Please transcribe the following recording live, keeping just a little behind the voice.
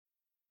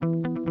You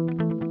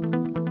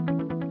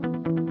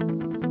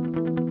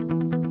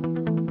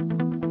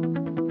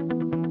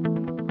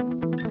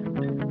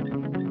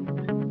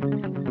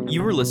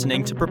were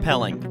listening to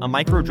Propelling, a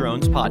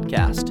Microdrones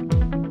podcast.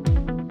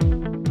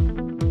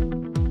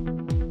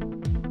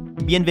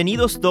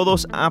 Bienvenidos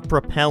todos a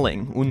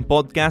Propelling, un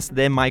podcast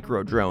de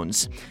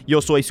Microdrones.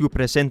 Yo soy su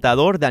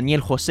presentador, Daniel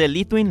José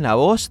Litwin, la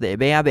voz de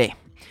BAB.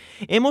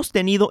 Hemos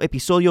tenido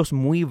episodios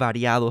muy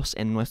variados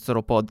en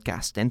nuestro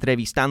podcast,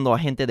 entrevistando a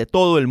gente de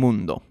todo el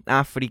mundo,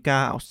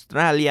 África,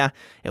 Australia,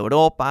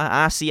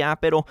 Europa, Asia,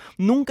 pero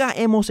nunca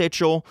hemos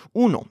hecho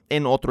uno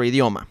en otro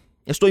idioma.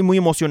 Estoy muy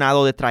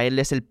emocionado de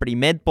traerles el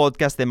primer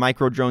podcast de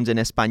Microdrones en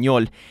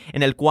español,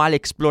 en el cual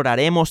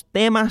exploraremos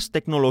temas,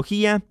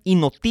 tecnología y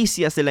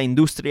noticias de la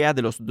industria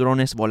de los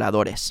drones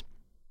voladores.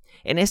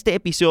 En este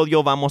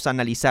episodio vamos a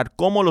analizar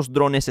cómo los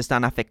drones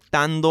están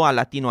afectando a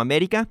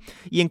Latinoamérica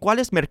y en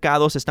cuáles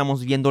mercados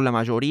estamos viendo la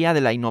mayoría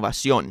de la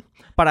innovación.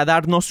 Para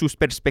darnos sus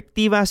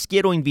perspectivas,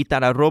 quiero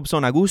invitar a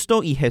Robson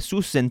Augusto y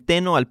Jesús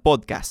Centeno al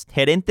podcast,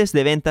 gerentes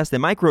de ventas de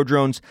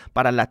Microdrones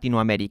para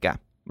Latinoamérica.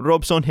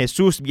 Robson,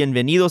 Jesús,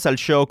 bienvenidos al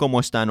show.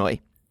 ¿Cómo están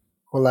hoy?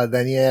 Hola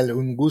Daniel,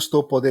 un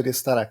gusto poder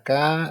estar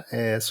acá.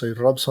 Soy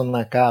Robson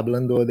acá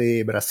hablando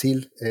de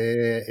Brasil.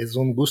 Es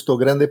un gusto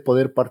grande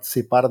poder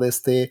participar de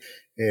este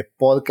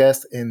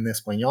podcast en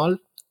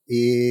español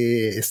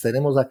y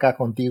estaremos acá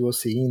contigo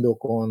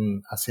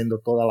haciendo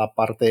toda la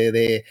parte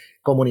de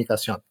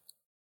comunicación.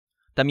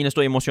 También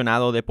estoy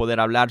emocionado de poder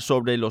hablar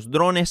sobre los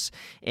drones.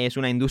 Es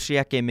una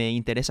industria que me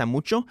interesa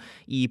mucho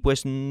y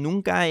pues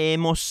nunca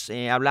hemos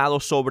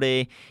hablado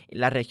sobre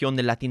la región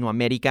de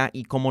Latinoamérica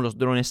y cómo los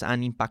drones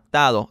han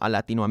impactado a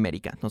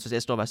Latinoamérica. Entonces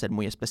esto va a ser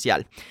muy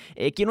especial.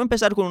 Quiero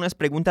empezar con unas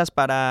preguntas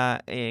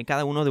para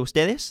cada uno de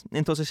ustedes.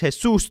 Entonces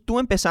Jesús, tú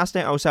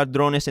empezaste a usar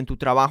drones en tu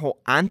trabajo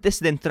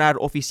antes de entrar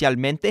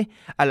oficialmente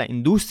a la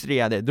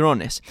industria de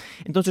drones.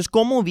 Entonces,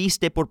 ¿cómo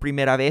viste por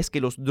primera vez que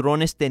los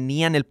drones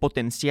tenían el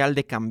potencial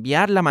de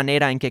cambiar la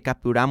manera en que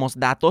capturamos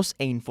datos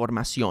e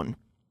información?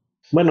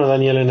 Bueno,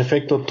 Daniel, en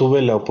efecto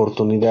tuve la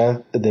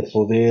oportunidad de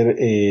poder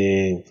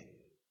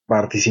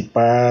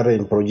participar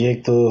en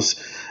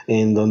proyectos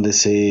en donde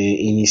se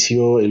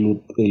inició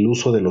el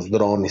uso de los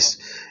drones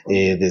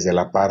desde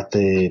la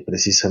parte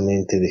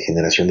precisamente de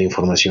generación de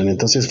información.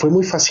 Entonces fue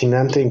muy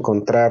fascinante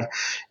encontrar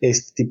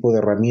este tipo de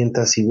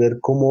herramientas y ver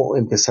cómo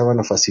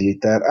empezaban a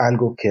facilitar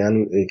algo que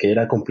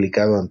era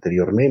complicado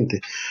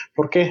anteriormente.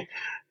 ¿Por qué?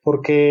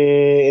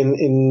 Porque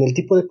en el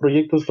tipo de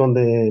proyectos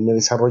donde me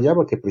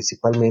desarrollaba, que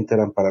principalmente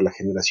eran para la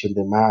generación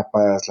de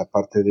mapas, la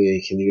parte de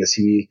ingeniería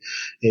civil,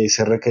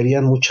 se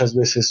requerían muchas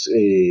veces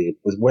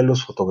pues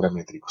vuelos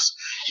fotogramétricos.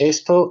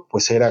 Esto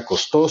pues era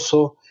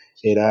costoso,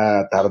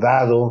 era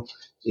tardado,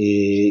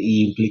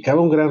 y implicaba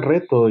un gran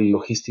reto y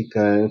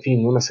logística, en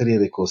fin, una serie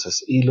de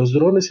cosas. Y los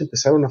drones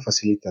empezaron a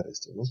facilitar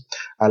esto, ¿no?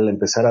 Al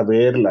empezar a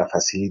ver la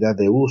facilidad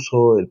de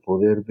uso, el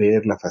poder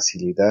ver la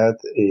facilidad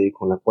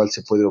con la cual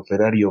se puede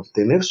operar y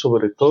obtener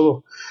sobre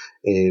todo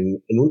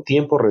en un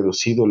tiempo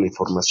reducido la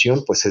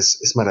información, pues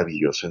es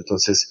maravilloso.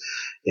 Entonces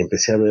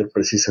empecé a ver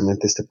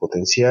precisamente este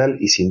potencial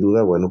y sin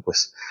duda, bueno,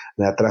 pues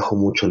me atrajo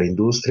mucho la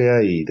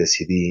industria y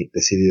decidí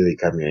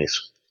dedicarme a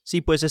eso. Sí,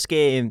 pues es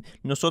que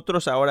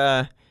nosotros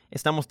ahora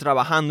estamos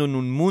trabajando en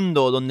un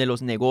mundo donde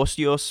los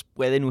negocios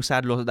pueden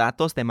usar los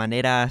datos de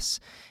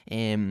maneras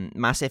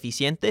más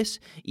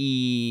eficientes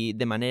y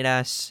de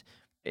maneras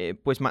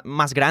pues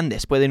más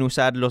grandes. Pueden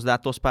usar los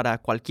datos para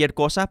cualquier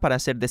cosa, para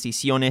hacer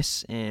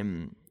decisiones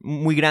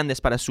muy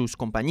grandes para sus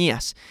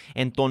compañías.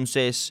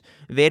 Entonces,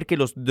 ver que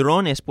los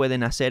drones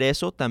pueden hacer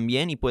eso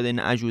también y pueden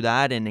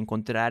ayudar en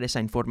encontrar esa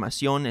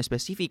información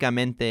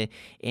específicamente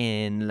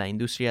en la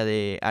industria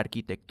de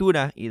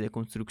arquitectura y de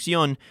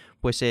construcción,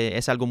 pues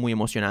es algo muy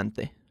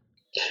emocionante.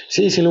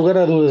 Sí, sin lugar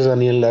a dudas,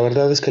 Daniel. La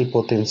verdad es que el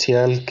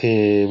potencial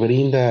que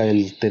brinda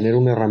el tener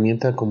una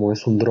herramienta como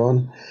es un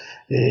dron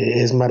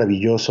es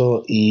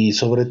maravilloso y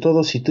sobre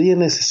todo si tú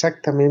tienes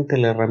exactamente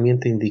la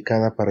herramienta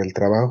indicada para el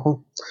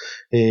trabajo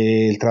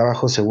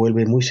se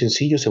vuelve muy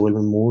sencillo, se vuelve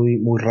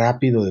muy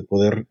rápido de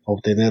poder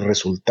obtener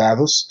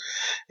resultados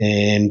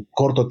en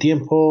corto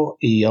tiempo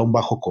y a un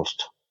bajo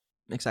costo.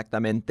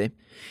 Exactamente.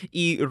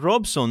 Y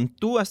Robson,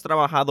 tú has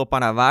trabajado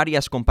para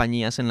varias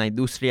compañías en la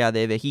industria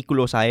de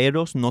vehículos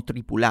aéreos no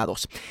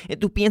tripulados.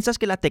 ¿Tú piensas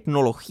que la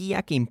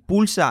tecnología que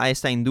impulsa a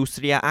esta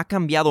industria ha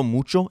cambiado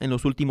mucho en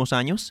los últimos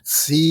años?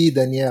 Sí,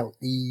 Daniel,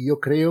 y yo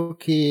creo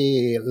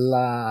que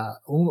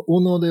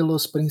uno de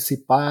los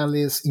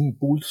principales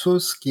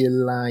impulsos que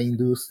la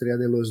industria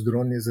de los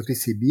drones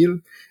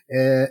recibió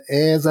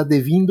es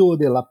advindo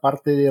de la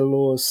parte de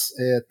los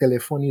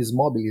teléfonos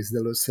móviles,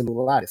 de los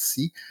celulares,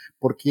 ¿sí?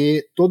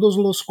 Porque todos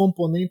los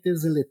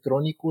componentes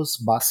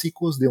electrónicos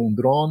básicos de un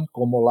dron,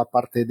 como la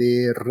parte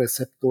de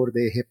receptor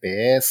de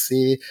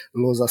GPS,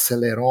 los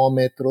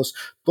acelerómetros,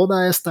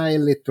 toda esta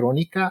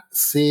electrónica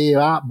se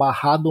ha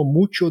bajado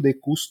mucho de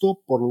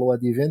costo por lo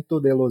advento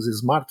de los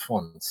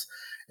smartphones.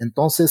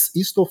 Entonces,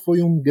 esto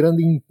fue un gran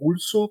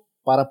impulso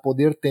para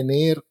poder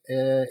tener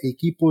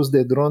equipos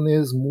de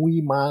drones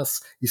muy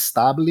más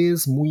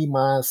estables, muy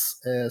más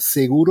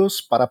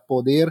seguros para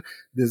poder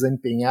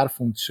desempeñar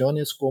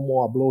funciones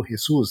como habló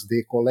Jesús,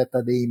 de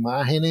colecta de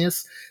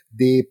imágenes,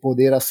 de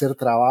poder hacer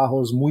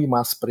trabajos muy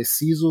más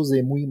precisos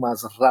y muy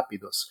más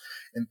rápidos.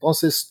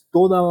 Entonces,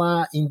 toda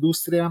la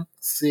industria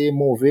se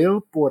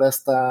movió por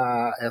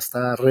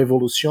esta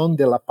revolución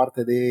de la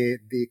parte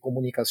de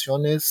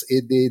comunicaciones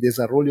y de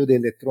desarrollo de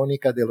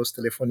electrónica de los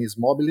teléfonos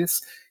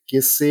móviles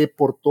que se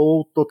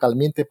portó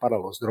totalmente para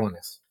los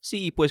drones.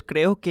 Sí, pues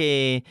creo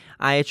que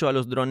ha hecho a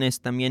los drones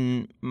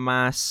también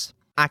más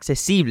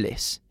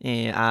accesibles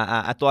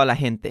a toda la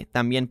gente,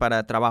 también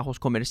para trabajos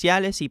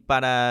comerciales y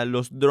para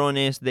los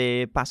drones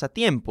de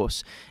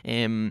pasatiempos.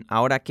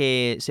 Ahora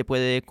que se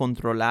puede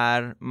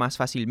controlar más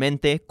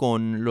fácilmente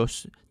con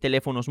los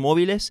teléfonos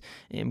móviles,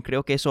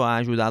 creo que eso ha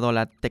ayudado a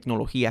la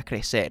tecnología a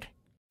crecer.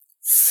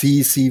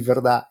 Sí, sí,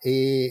 verdad.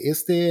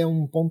 Este es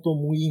un punto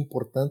muy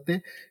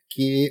importante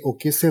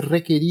que se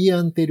requería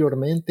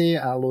anteriormente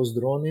a los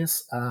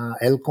drones,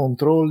 el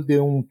control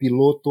de un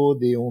piloto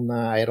de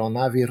una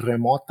aeronave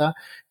remota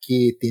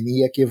que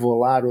tenía que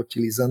volar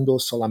utilizando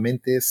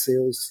solamente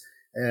sus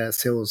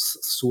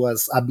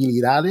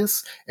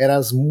habilidades, era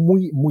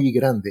muy, muy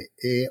grande.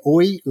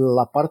 Hoy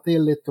la parte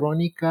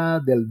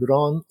electrónica del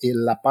dron y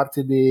la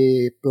parte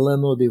de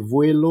plano de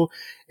vuelo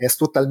es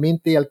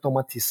totalmente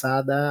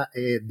automatizada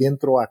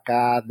dentro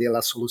acá de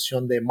la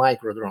solución de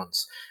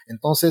microdrones.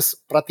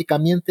 Entonces,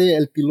 prácticamente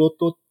el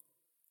piloto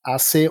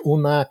hace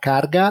una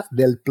carga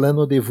del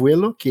plano de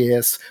vuelo, que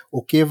es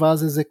o que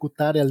vas a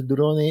ejecutar el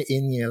drone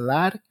en el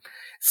aire,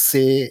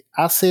 se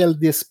hace el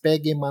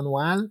despegue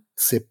manual,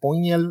 se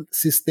pone el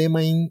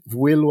sistema en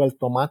vuelo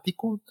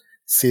automático,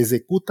 se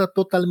ejecuta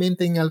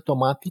totalmente en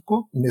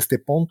automático. En este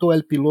punto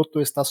el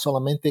piloto está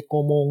solamente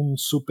como un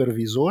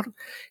supervisor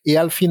y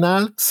al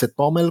final se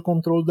toma el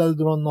control del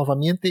dron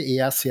nuevamente y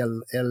hace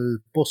el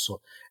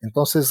pozo.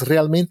 Entonces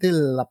realmente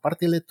la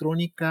parte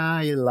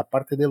electrónica y la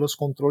parte de los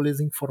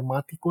controles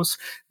informáticos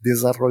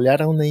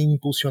desarrollaron e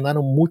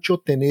impulsionaron mucho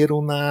tener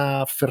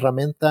una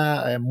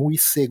herramienta muy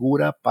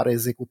segura para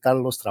ejecutar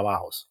los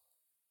trabajos.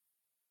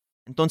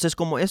 Entonces,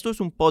 como esto es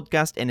un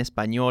podcast en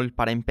español,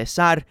 para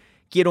empezar,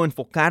 quiero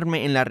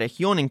enfocarme en la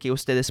región en que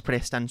ustedes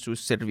prestan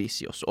sus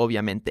servicios,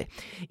 obviamente.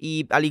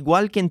 Y al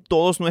igual que en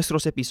todos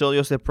nuestros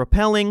episodios de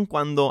Propelling,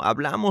 cuando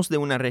hablamos de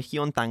una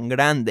región tan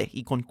grande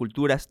y con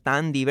culturas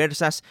tan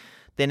diversas,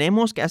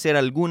 tenemos que hacer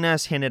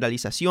algunas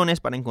generalizaciones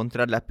para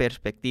encontrar la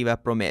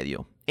perspectiva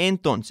promedio.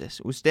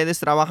 Entonces, ustedes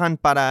trabajan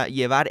para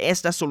llevar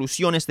estas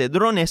soluciones de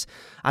drones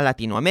a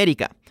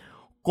Latinoamérica.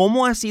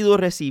 ¿Cómo ha sido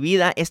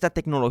recibida esta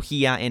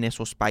tecnología en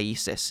esos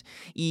países?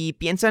 ¿Y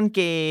piensan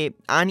que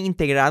han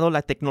integrado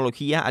la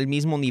tecnología al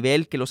mismo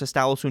nivel que los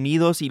Estados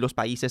Unidos y los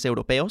países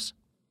europeos?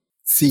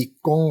 Sí,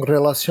 con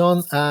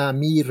relación a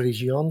mi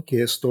región,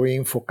 que estoy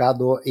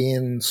enfocado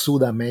en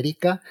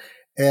Sudamérica,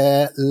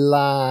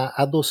 la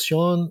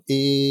adopción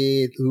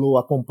y el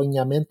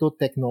acompañamiento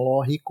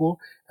tecnológico,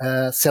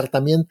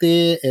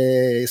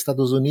 ciertamente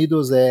Estados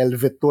Unidos es el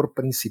vector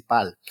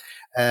principal.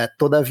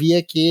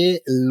 Todavía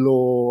que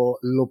lo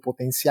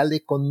potencial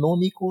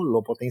económico,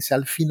 lo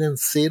potencial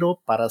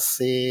financiero para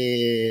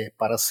se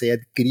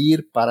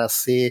adquirir, para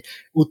se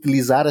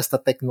utilizar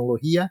esta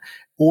tecnología,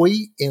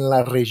 hoy en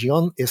la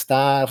región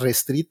está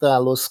restrita a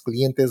los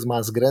clientes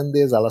más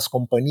grandes, a las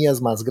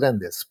compañías más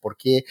grandes,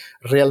 porque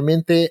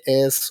realmente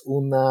es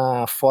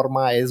una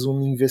forma, es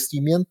un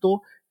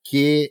investimiento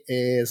que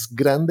es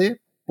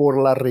grande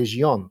por la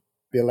región,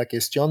 por la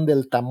cuestión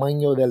del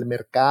tamaño del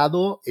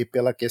mercado y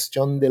por la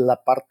cuestión de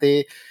la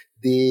parte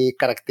de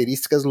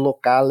características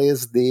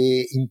locales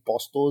de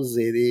impuestos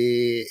y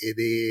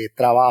de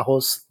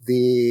trabajos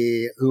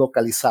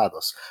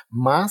localizados.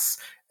 Más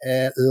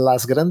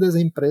las grandes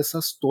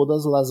empresas,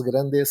 todas las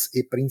grandes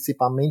y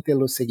principalmente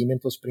los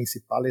segmentos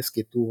principales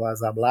que tú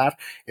vas a hablar,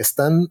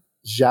 están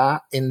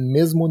ya en el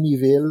mismo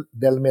nivel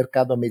del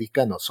mercado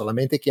americano,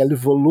 solamente que el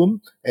volumen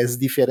es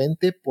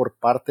diferente por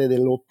parte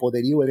del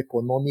poderío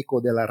económico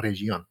de la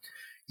región.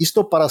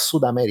 Esto para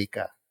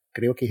Sudamérica.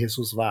 Creo que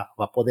Jesús va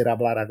a poder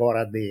hablar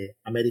ahora de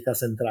América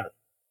Central.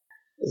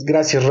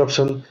 Gracias,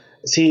 Robson.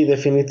 Sí,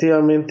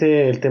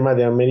 definitivamente el tema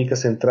de América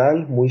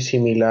Central, muy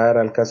similar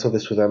al caso de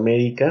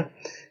Sudamérica,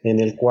 en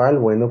el cual,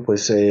 bueno,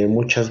 pues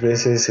muchas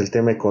veces el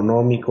tema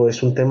económico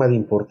es un tema de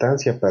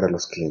importancia para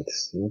los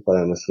clientes, ¿no?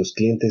 Para nuestros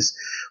clientes,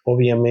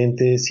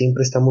 obviamente,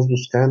 siempre estamos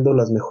buscando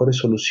las mejores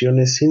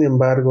soluciones, sin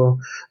embargo,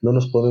 no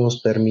nos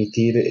podemos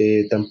permitir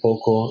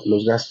tampoco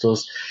los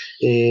gastos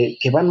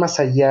que van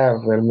más allá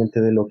realmente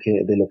de lo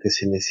que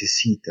se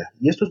necesita.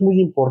 Y esto es muy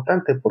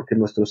importante porque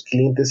nuestros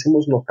clientes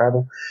hemos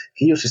notado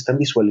que ellos están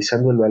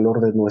visualizando el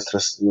valor de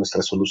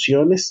nuestras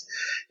soluciones.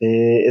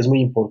 Es muy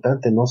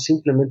importante, no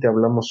simplemente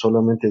hablamos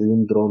solamente de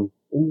un dron.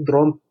 Un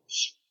dron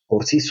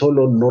por sí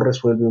solo no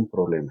resuelve un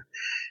problema.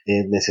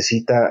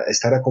 Necesita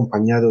estar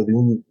acompañado de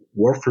un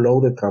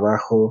workflow de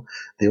trabajo,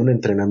 de un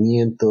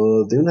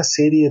entrenamiento, de una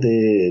serie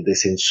de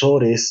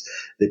sensores,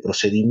 de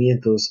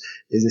procedimientos,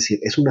 es decir,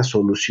 es una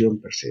solución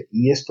per se.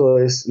 Y esto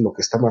es lo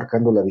que está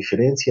marcando la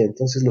diferencia.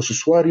 Entonces los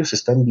usuarios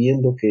están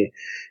viendo que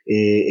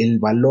el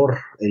valor,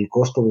 el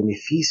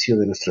costo-beneficio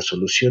de nuestras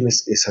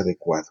soluciones es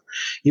adecuado.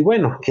 Y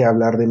bueno, ¿qué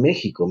hablar de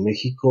México?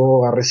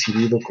 México ha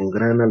recibido con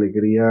gran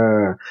alegría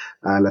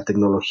a la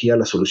tecnología,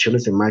 las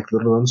soluciones de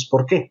microdrones.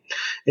 ¿Por qué?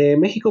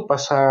 México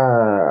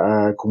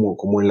pasa,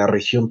 como en la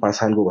región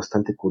pasa algo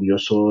bastante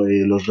curioso.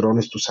 Los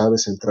drones, tú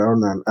sabes,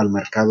 entraron al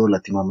mercado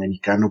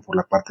latinoamericano por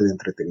la parte de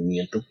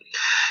entretenimiento.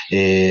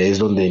 Es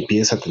donde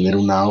empieza a tener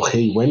un auge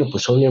y bueno,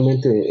 pues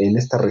obviamente en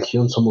esta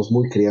región somos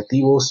muy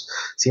creativos,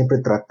 siempre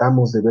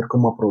tratamos de ver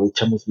cómo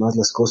aprovechamos más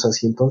las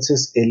cosas y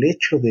entonces el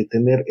hecho de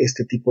tener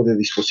este tipo de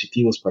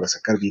dispositivos para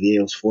sacar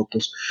videos,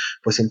 fotos,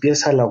 pues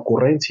empieza la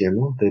ocurrencia,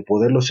 ¿no? De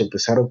poderlos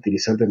empezar a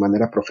utilizar de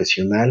manera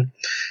profesional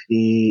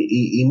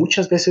y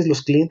muchas veces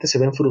los clientes se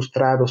ven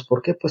frustrados.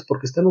 ¿Por qué? Pues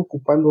porque están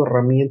ocupando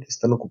herramientas,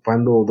 están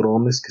ocupando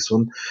drones que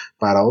son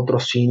para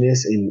otros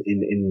fines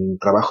en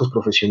trabajos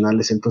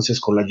profesionales.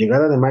 Entonces, con la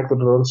llegada de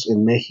microdrones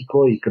en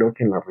México y creo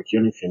que en la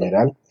región en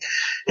general,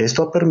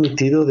 esto ha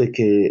permitido de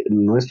que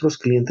nuestros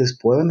clientes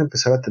puedan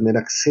empezar a tener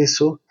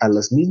acceso a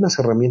las mismas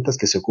herramientas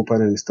que se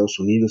ocupan en Estados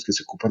Unidos, que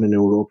se ocupan en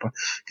Europa,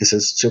 que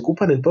se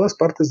ocupan en todas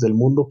partes del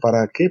mundo.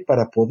 ¿Para qué?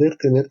 Para poder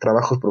tener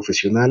trabajos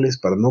profesionales,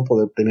 para no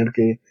poder tener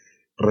que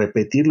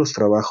repetir los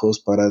trabajos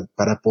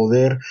para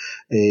poder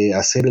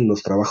hacer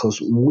los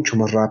trabajos mucho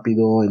más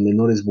rápido, en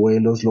menores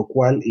vuelos, lo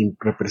cual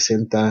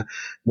representa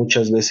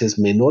muchas veces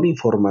menor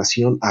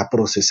información a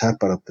procesar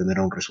para obtener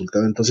un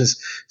resultado.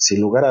 Entonces, sin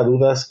lugar a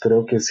dudas,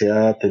 creo que se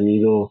ha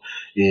tenido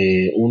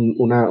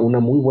una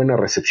muy buena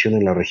recepción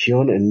en la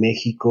región. En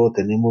México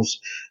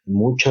tenemos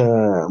mucho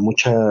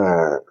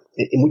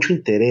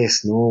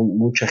interés, ¿no?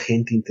 Mucha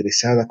gente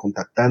interesada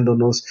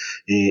contactándonos,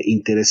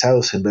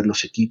 interesados en ver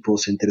los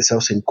equipos,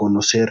 interesados en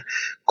conocer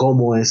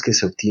cómo es que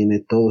se obtiene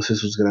todos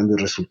esos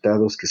grandes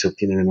resultados que se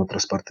obtienen en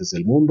otras partes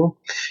del mundo.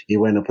 Y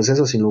bueno, pues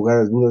eso sin lugar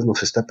a dudas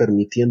nos está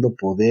permitiendo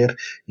poder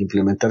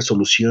implementar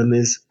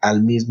soluciones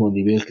al mismo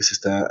nivel que se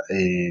está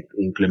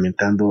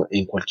implementando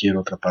en cualquier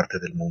otra parte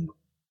del mundo.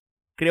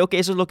 Creo que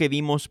eso es lo que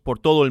vimos por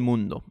todo el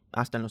mundo,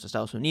 hasta en los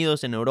Estados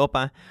Unidos, en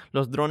Europa.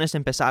 Los drones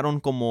empezaron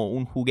como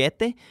un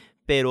juguete,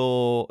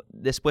 pero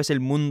después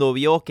el mundo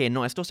vio que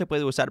no, esto se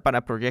puede usar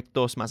para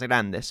proyectos más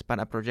grandes,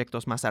 para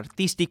proyectos más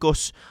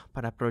artísticos,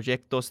 para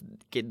proyectos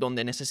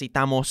donde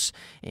necesitamos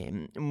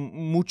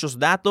muchos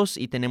datos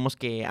y tenemos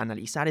que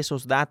analizar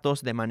esos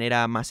datos de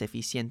manera más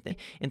eficiente.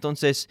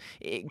 Entonces,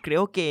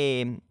 creo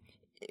que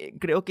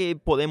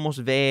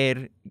podemos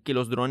ver que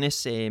los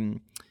drones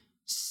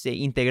se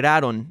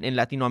integraron en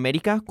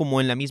Latinoamérica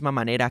como en la misma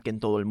manera que en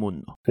todo el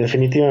mundo.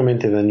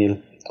 Definitivamente,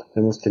 Daniel.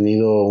 Hemos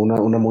tenido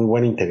una muy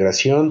buena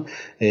integración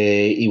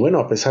y bueno,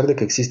 a pesar de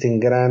que existen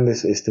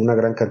una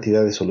gran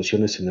cantidad de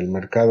soluciones en el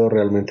mercado,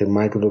 realmente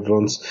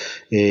Microdrones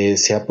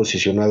se ha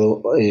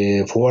posicionado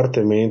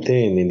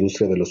fuertemente en la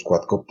industria de los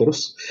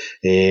cuadcópteros,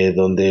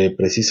 donde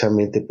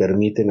precisamente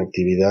permiten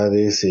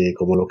actividades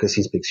como lo que es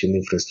inspección de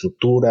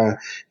infraestructura,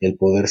 el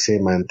poderse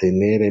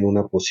mantener en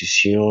una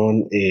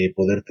posición,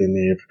 poder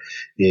tener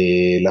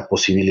la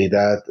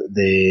posibilidad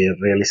de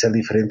realizar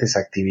diferentes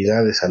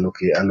actividades a lo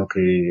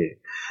que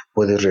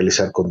puedes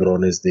realizar con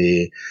drones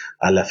de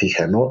ala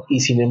fija, ¿no?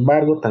 Y sin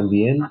embargo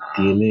también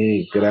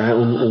tiene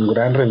un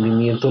gran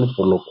rendimiento,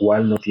 por lo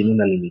cual no tiene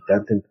una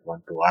limitante en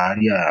cuanto a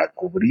área a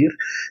cubrir,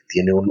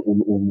 tiene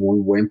un muy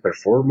buen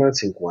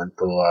performance en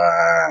cuanto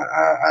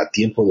a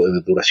tiempo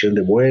de duración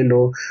de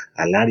vuelo,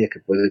 al área que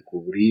puede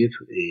cubrir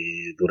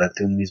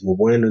durante un mismo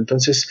vuelo.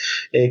 Entonces,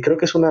 creo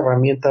que es una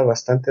herramienta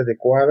bastante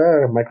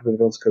adecuada.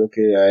 Microdrones creo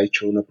que ha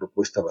hecho una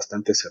propuesta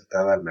bastante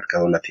acertada al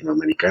mercado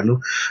latinoamericano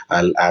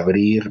al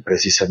abrir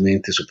precisamente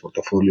su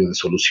portafolio de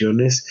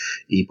soluciones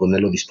y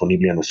ponerlo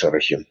disponible a nuestra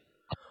región.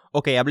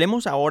 Ok,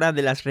 hablemos ahora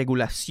de las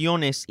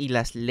regulaciones y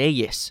las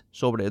leyes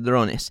sobre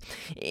drones.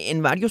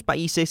 En varios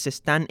países se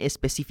están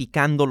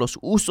especificando los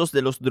usos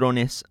de los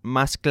drones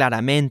más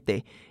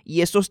claramente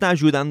y esto está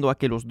ayudando a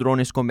que los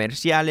drones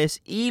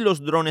comerciales y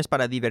los drones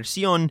para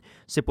diversión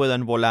se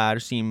puedan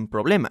volar sin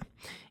problema.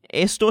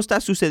 ¿Esto está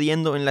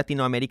sucediendo en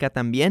Latinoamérica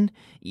también?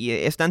 ¿Y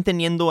están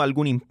teniendo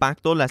algún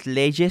impacto las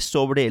leyes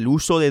sobre el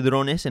uso de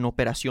drones en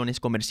operaciones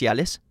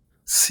comerciales?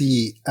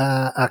 Sí,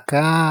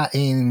 acá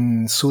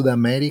en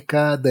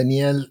Sudamérica,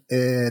 Daniel,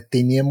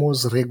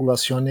 tenemos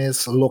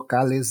regulaciones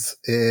locales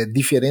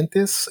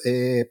diferentes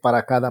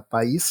para cada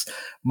país,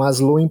 mas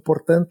lo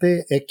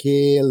importante es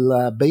que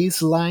la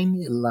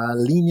baseline, la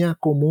línea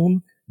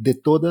común de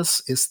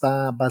todas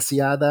está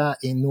baseada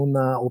en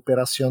una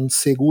operación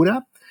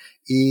segura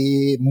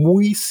y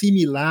muy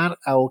similar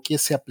a lo que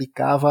se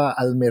aplicaba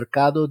al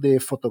mercado de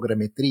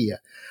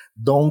fotogrametría,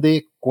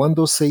 donde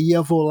cuando se iba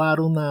a volar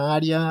una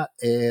área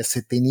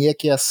se tenía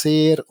que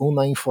hacer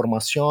una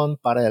información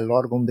para el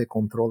órgano de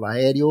control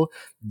aéreo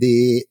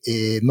de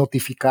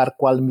notificar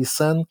cuál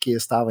misión que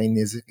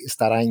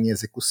estará en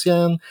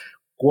ejecución,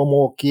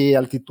 como qué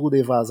altitud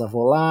vas a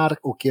volar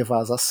o qué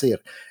vas a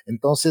hacer.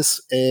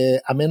 Entonces,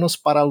 a menos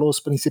para los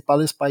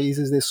principales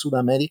países de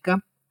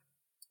Sudamérica,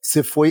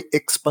 se fue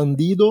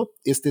expandido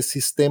estos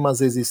sistemas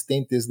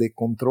existentes de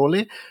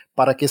control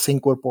para que se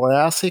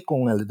incorporase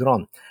con el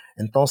dron.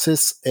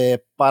 Entonces,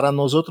 para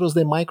nosotros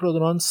de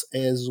Microdrones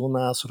es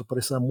una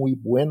sorpresa muy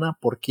buena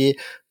porque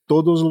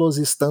todos los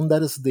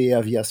estándares de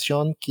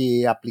aviación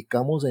que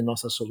aplicamos en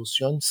nuestra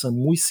solución son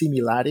muy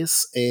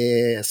similares,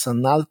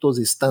 son altos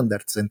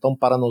estándares. Entonces,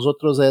 para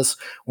nosotros es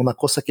una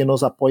cosa que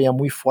nos apoya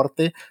muy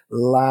fuerte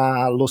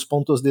los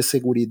puntos de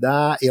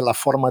seguridad y la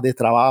forma de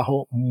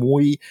trabajo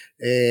muy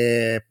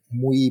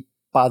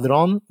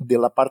padrón de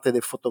la parte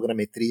de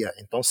fotogrametría.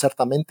 Entonces,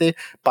 certamente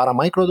para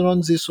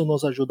Microdrones eso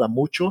nos ayuda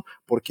mucho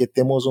porque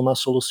tenemos una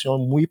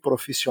solución muy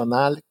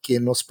profesional que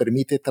nos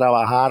permite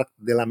trabajar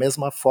de la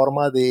misma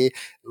forma de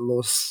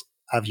los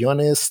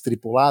aviones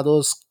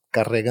tripulados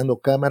cargando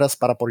cámaras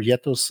para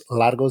proyectos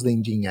largos de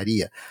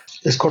ingeniería.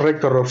 Es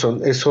correcto,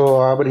 Robson.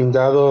 Eso ha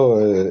brindado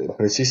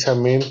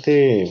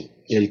precisamente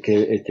el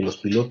que los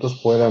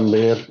pilotos puedan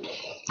ver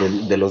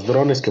de los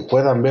drones, que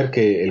puedan ver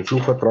que el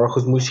flujo de trabajo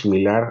es muy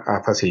similar,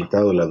 ha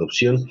facilitado la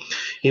adopción.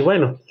 Y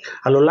bueno,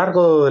 a lo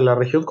largo de la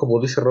región, como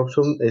dice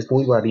Robson, es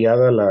muy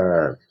variada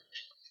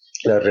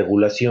las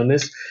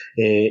regulaciones.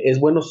 Es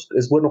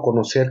bueno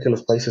conocer que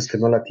los países que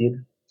no la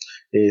tienen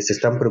se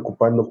están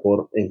preocupando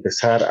por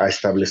empezar a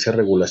establecer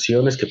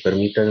regulaciones que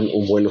permitan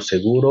un vuelo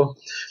seguro,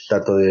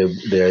 tanto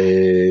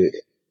de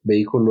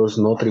vehículos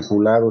no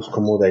tripulados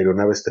como de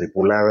aeronaves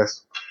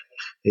tripuladas.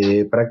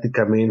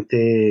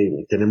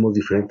 Prácticamente tenemos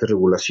diferentes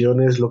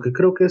regulaciones. Lo que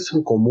creo que es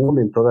en común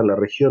en toda la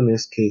región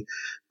es que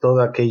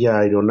toda aquella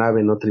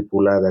aeronave no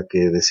tripulada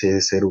que desee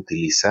ser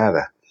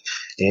utilizada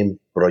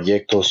en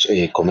proyectos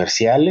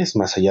comerciales,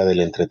 más allá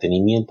del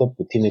entretenimiento,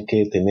 pues tiene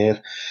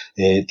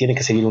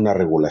que seguir una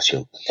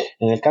regulación.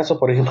 En el caso,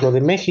 por ejemplo,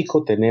 de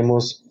México,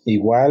 tenemos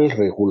igual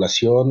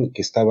regulación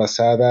que está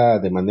basada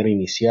de manera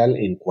inicial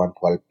en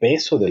cuanto al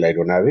peso de la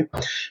aeronave.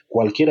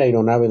 Cualquier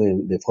aeronave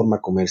de forma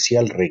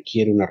comercial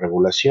requiere una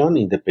regulación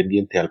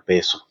independiente al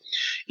peso.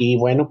 Y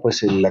bueno,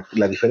 pues en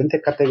la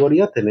diferente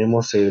categoría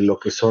tenemos lo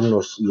que son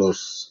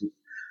los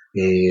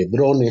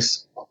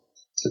drones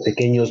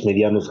pequeños,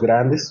 medianos,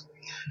 grandes.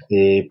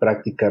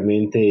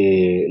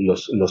 Prácticamente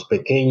los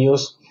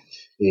pequeños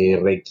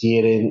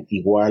requieren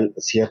igual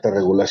ciertas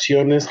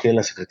regulaciones que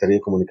la Secretaría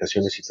de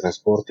Comunicaciones y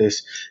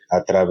Transportes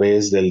a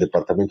través del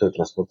Departamento de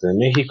Transporte de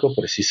México,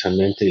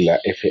 precisamente la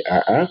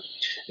FAA, ha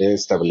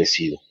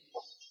establecido.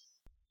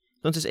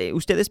 Entonces,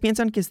 ¿ustedes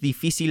piensan que es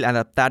difícil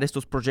adaptar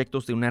estos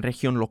proyectos de una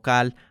región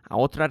local a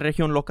otra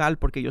región local?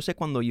 Porque yo sé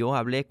cuando yo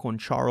hablé con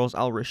Charles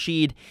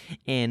Al-Rashid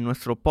en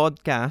nuestro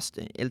podcast,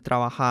 él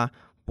trabaja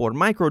por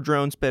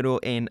Microdrones, pero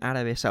en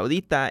Arabia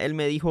Saudita, él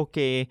me dijo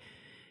que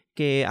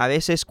a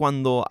veces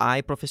cuando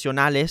hay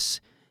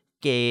profesionales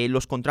que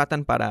los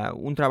contratan para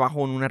un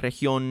trabajo en una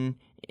región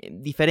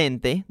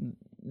diferente,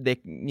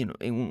 en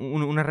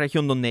una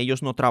región donde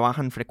ellos no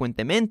trabajan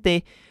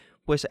frecuentemente,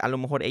 pues a lo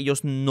mejor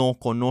ellos no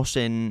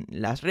conocen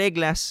las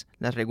reglas,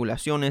 las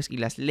regulaciones y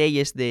las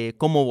leyes de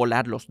cómo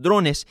volar los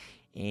drones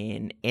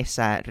en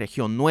esa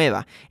región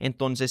nueva.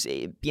 Entonces,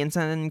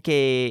 ¿piensan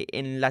que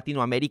en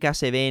Latinoamérica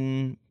se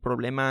ven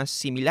problemas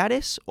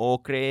similares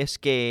o crees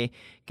que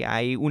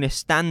hay un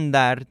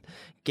estándar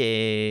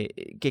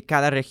que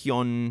cada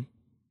región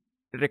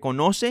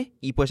reconoce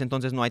y pues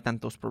entonces no hay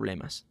tantos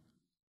problemas?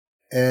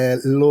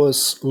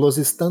 Los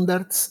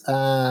estándares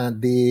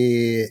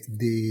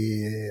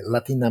de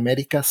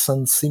Latinoamérica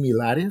son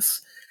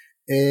similares.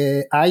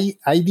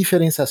 Hay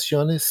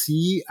diferenciaciones,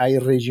 sí, hay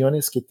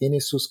regiones que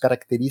tienen sus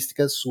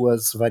características,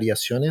 sus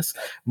variaciones,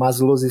 mas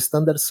los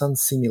estándares son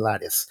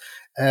similares.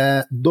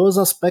 Dos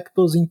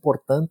aspectos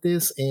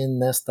importantes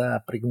en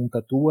esta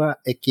pregunta tuya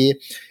es que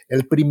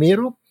el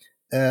primero,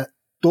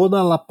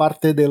 toda la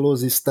parte de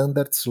los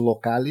estándares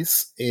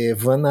locales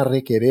van a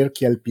requerir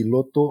que el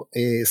piloto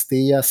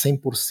esté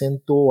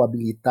 100%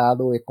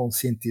 habilitado y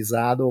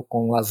concientizado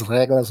con las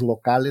reglas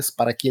locales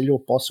para que ello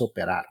pueda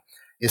operar.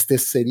 Este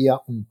sería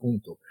un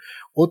punto.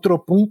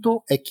 Otro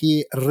punto es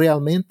que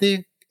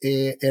realmente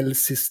el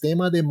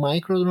sistema de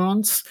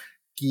microdrones,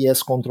 que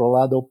es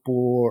controlado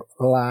por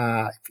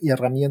la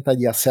herramienta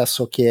de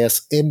acceso que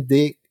es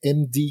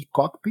MD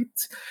Cockpit,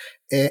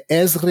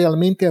 es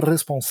realmente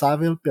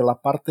responsable por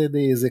la parte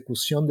de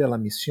ejecución de la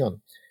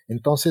misión.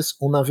 Entonces,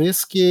 una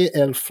vez que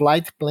el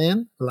flight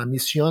plan, la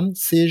misión,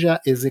 sea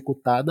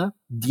ejecutada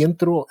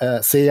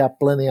sea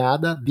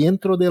planeada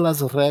dentro de las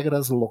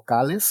reglas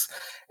locales,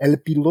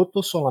 el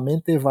piloto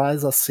solamente va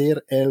a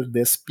hacer el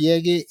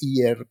despliegue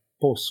y el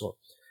pozo.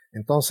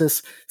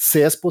 Entonces,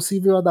 se es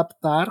posible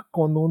adaptar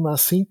con una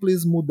simple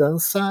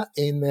mudanza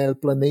en el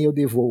planeo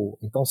de vuelo.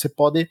 Entonces, se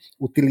puede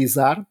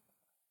utilizar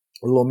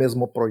lo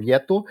mismo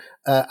proyecto,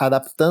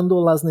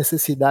 adaptando las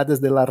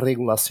necesidades de la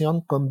regulación,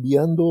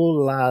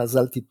 cambiando las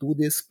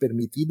altitudes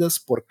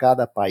permitidas por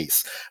cada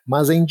país.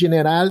 Mas en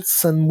general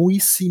son muy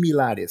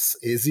similares.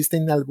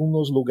 Existen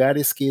algunos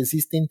lugares que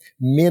existen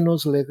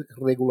menos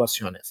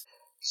regulaciones.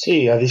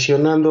 Sí,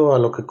 adicionando a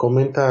lo que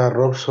comenta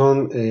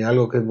Robson,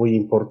 algo que es muy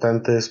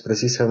importante es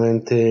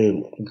precisamente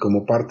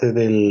como parte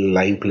de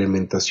la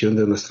implementación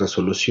de nuestras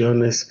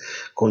soluciones,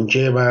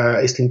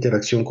 conlleva esta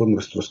interacción con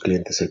nuestros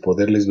clientes, el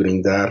poderles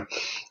brindar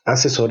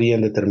asesoría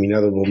en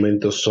determinados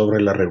momentos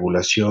sobre la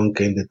regulación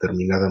que en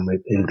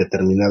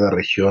determinada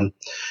región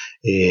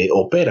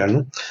opera,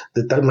 ¿no?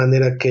 De tal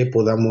manera que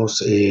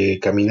podamos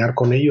caminar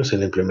con ellos en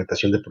la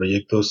implementación de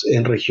proyectos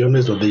en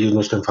regiones donde ellos no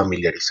estén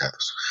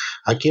familiarizados.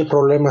 Aquí el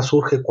problema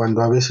surge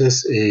cuando a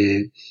veces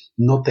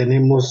no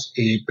tenemos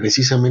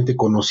precisamente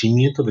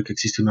conocimiento de que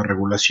existe una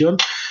regulación.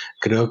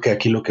 Creo que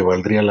aquí lo que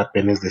valdría la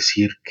pena es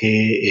decir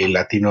que en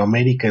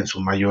Latinoamérica en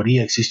su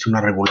mayoría existe una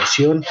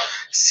regulación.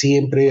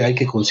 Siempre hay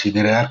que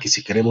considerar que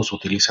si queremos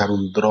utilizar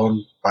un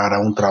dron para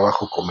un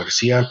trabajo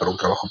comercial, para un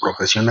trabajo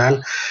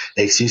profesional,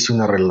 existe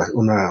una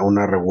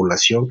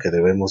regulación que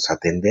debemos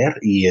atender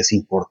y es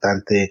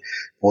importante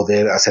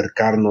poder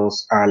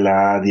acercarnos a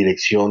la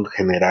Dirección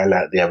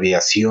General de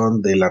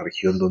Aviación de la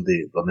región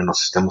donde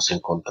nos estemos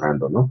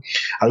encontrando, ¿no?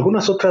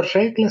 Algunas otras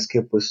reglas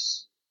que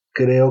pues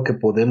creo que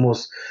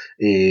podemos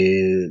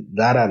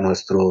dar a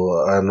nuestra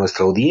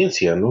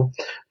audiencia, ¿no?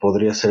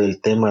 Podría ser el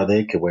tema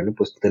de que, bueno,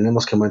 pues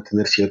tenemos que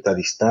mantener cierta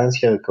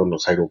distancia con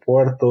los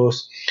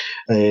aeropuertos,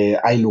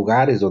 hay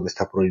lugares donde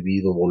está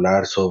prohibido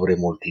volar sobre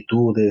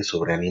multitudes,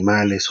 sobre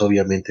animales.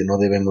 Obviamente no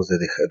debemos de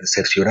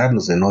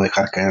cerciorarnos de no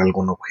dejar caer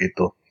algún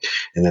objeto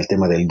en el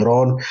tema del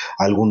dron.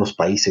 Algunos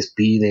países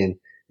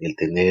piden el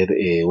tener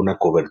una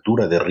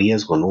cobertura de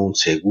riesgo, ¿no? Un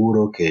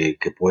seguro que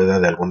pueda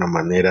de alguna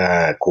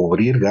manera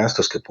cubrir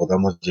gastos que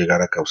podamos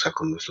llegar a causar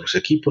con nuestros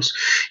equipos.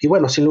 Y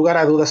bueno, sin lugar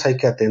a dudas hay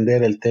que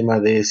atender el tema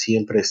de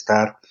siempre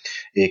estar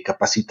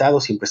capacitado,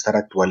 siempre estar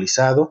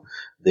actualizado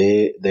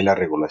de las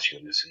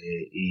regulaciones.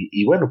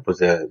 Y bueno, pues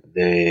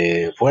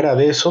fuera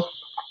de eso,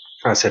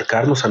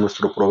 acercarnos a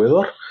nuestro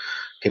proveedor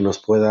que nos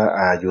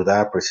pueda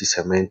ayudar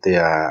precisamente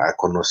a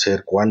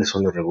conocer cuáles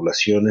son las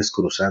regulaciones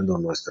cruzando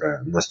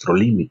nuestro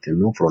límite,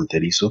 ¿no?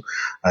 Fronterizo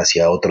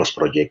hacia otros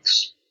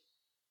proyectos.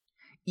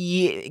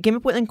 ¿Y qué me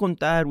pueden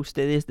contar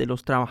ustedes de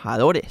los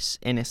trabajadores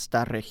en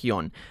esta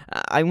región?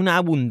 ¿Hay una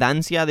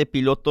abundancia de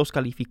pilotos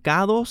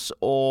calificados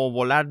o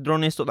volar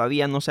drones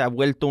todavía no se ha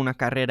vuelto una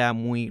carrera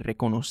muy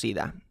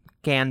reconocida?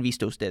 ¿Qué han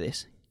visto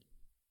ustedes?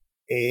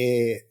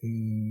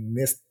 En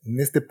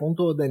este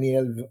punto,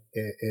 Daniel,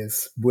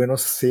 es bueno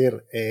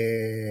ser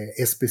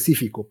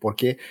específico,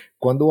 porque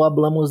cuando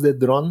hablamos de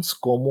drones,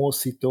 como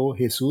citó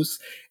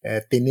Jesús,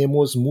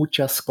 tenemos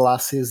muchas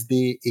clases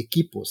de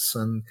equipos.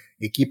 Son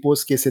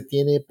equipos que se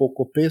tiene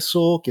poco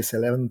peso, que se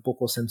elevan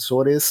pocos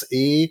sensores,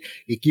 y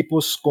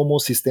equipos como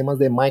sistemas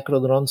de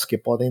microdrones que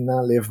pueden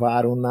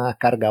elevar una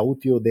carga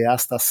útil de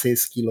hasta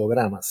 6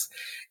 kilogramos.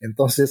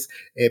 Entonces,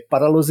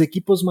 para los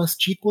equipos más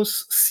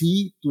chicos,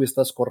 sí, tú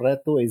estás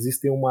correcto,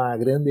 existe una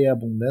grande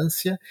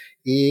abundancia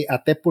y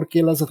hasta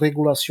porque las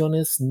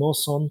regulaciones no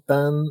son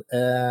tan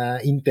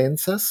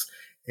intensas,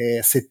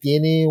 se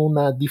tiene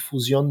una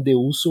difusión de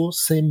uso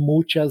sin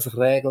muchas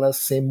reglas,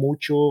 sin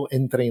mucho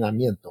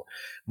entrenamiento.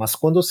 Mas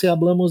cuando se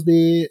hablamos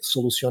de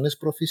soluciones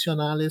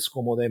profesionales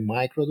como de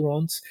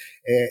microdrones,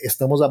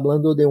 estamos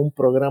hablando de un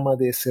programa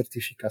de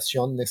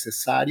certificación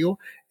necesario,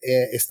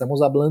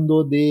 estamos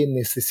hablando de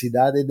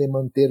necesidad de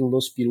manter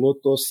los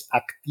pilotos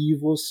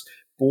activos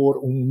por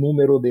un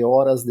número de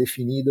horas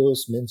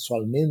definidos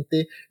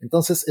mensualmente.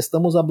 Entonces,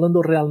 estamos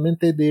hablando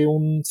realmente de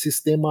un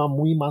sistema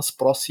muy más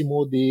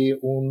próximo de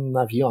un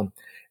avión.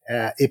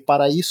 Y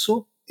para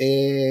eso,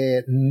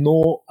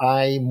 no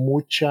hay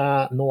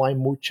mucha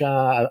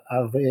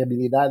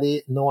availabilidad,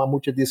 no hay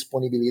mucha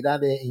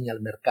disponibilidad en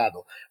el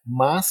mercado.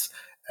 Más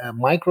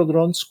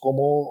Microdrones,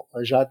 como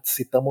ya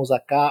citamos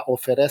acá,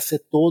 oferece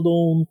todo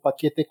un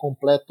paquete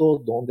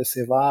completo donde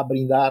se va a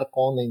brindar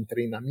con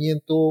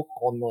entrenamiento,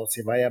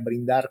 se va a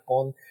brindar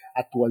con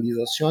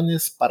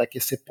actualizaciones para que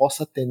se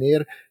pueda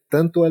tener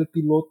tanto el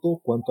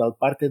piloto cuanto al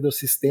parte del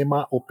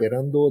sistema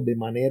operando de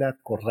manera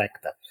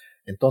correcta.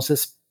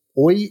 Entonces,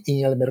 hoy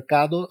en el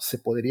mercado se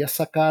podría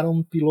sacar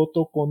un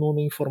piloto con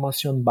una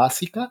información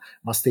básica,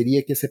 mas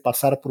tendría que se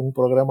pasar por un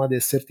programa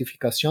de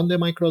certificación de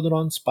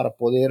microdrones para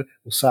poder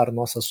usar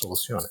nuestras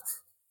soluciones.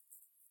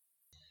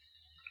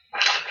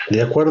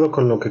 De acuerdo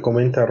con lo que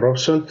comenta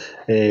Robson,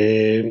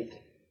 el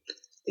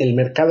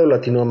mercado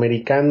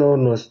latinoamericano,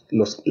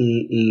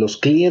 los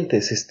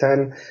clientes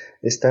están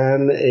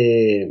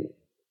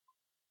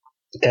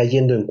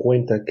cayendo en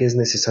cuenta que es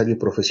necesario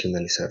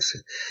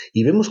profesionalizarse.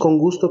 Y vemos con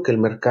gusto que el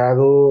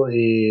mercado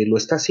lo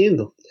está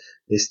haciendo.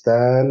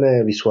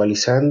 Están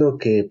visualizando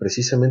que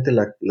precisamente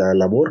la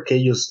labor que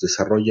ellos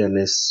desarrollan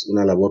es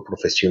una labor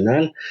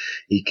profesional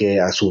y que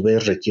a su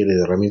vez requiere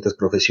de herramientas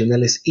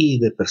profesionales y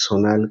de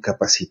personal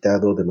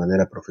capacitado de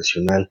manera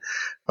profesional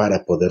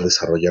para poder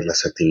desarrollar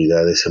las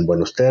actividades en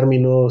buenos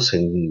términos,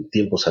 en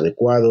tiempos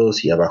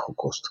adecuados y a bajo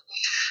costo.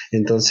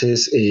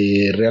 Entonces,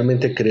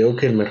 realmente creo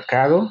que el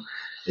mercado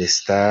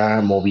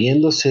está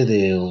moviéndose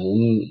de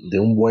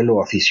un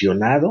vuelo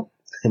aficionado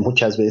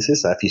muchas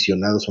veces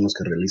aficionados son los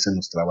que realizan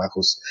los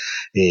trabajos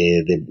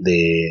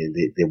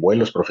de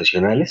vuelos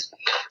profesionales.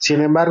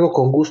 Sin embargo,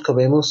 con gusto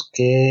vemos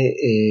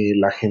que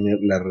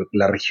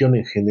la región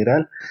en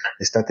general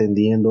está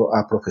tendiendo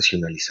a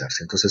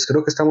profesionalizarse. Entonces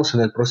creo que estamos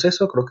en el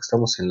proceso, creo que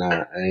estamos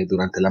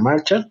durante la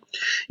marcha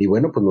y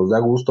bueno, pues nos da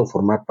gusto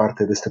formar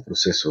parte de este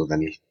proceso,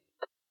 Daniel.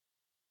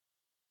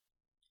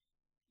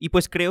 Y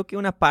pues creo que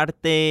una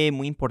parte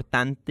muy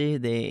importante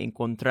de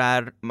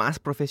encontrar más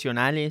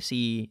profesionales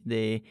y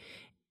de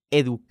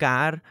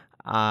educar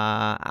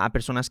a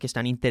personas que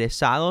están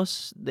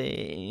interesados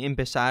de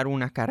empezar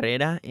una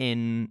carrera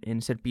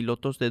en ser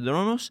pilotos de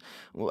drones,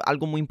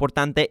 algo muy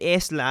importante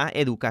es la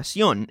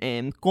educación.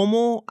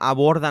 ¿Cómo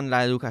abordan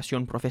la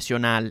educación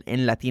profesional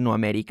en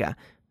Latinoamérica?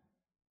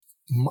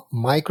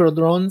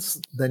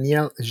 Microdrones,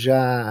 Daniel,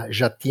 ya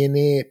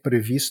tiene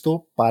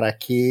previsto para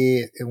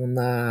que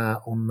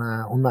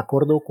un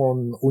acuerdo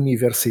con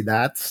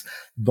universidades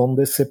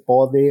donde se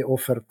puede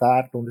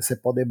ofertar, donde se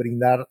puede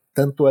brindar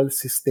tanto el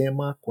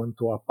sistema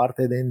cuanto a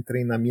parte de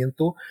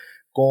entrenamiento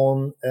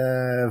con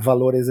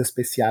valores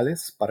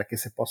especiales para que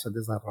se pueda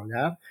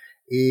desarrollar.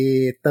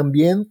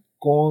 También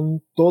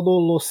con todos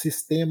los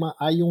sistemas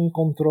hay un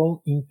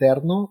control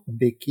interno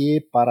de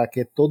que para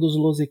que todos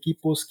los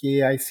equipos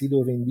que han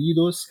sido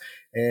vendidos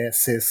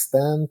se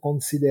están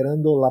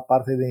considerando la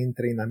parte de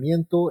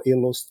entrenamiento y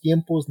los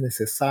tiempos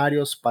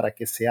necesarios para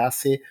que se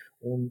hace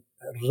un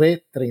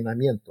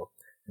retrenamiento.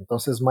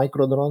 Entonces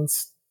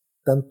Microdrones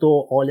tanto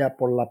olha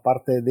por la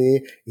parte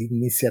de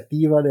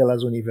iniciativa de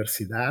las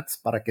universidades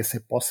para que se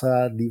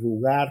pueda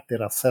divulgar,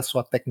 tener acceso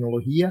a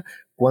tecnología,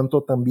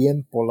 cuanto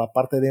también por la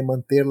parte de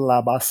mantener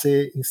la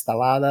base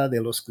instalada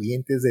de los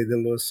clientes y de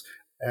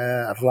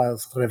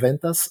las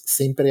reventas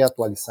siempre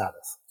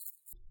actualizadas.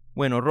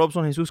 Bueno,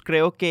 Robson, Jesús,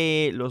 creo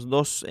que los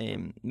dos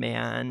me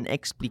han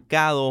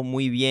explicado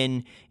muy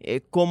bien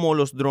cómo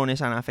los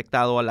drones han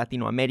afectado a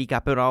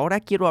Latinoamérica, pero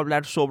ahora quiero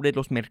hablar sobre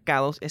los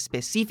mercados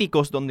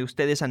específicos donde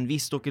ustedes han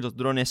visto que los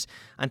drones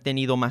han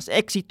tenido más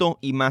éxito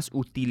y más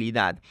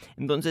utilidad.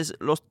 Entonces,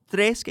 los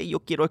tres que yo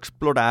quiero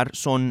explorar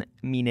son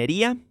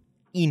minería,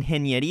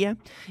 ingeniería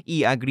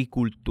y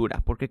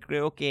agricultura, porque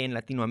creo que en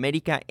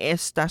Latinoamérica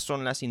estas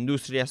son las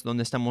industrias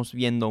donde estamos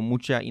viendo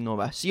mucha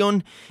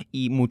innovación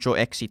y mucho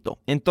éxito.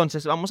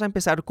 Entonces vamos a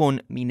empezar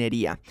con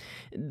minería.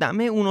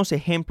 Dame unos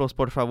ejemplos,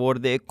 por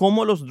favor, de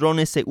cómo los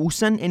drones se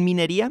usan en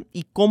minería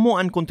y cómo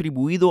han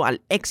contribuido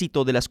al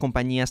éxito de las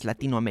compañías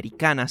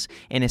latinoamericanas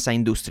en esa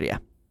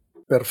industria.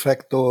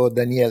 Perfecto,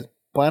 Daniel.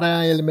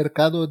 Para el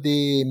mercado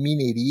de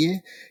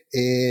minería,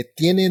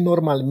 tiene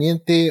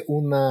normalmente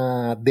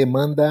una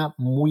demanda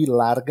muy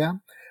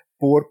larga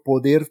por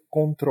poder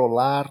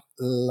controlar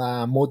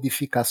la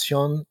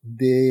modificación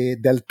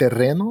del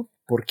terreno,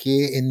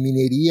 porque en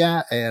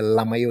minería,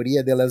 la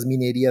mayoría de las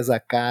minerías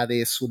acá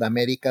de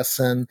Sudamérica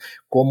son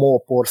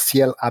como por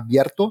cielo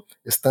abierto,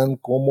 están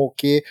como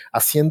que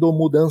haciendo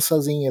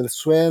mudanzas en el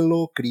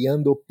suelo,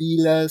 criando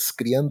pilas,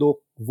 criando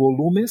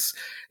volúmenes.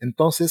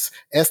 Entonces,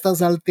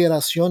 estas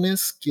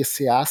alteraciones que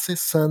se hacen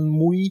son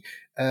muy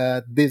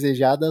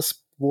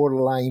desejadas por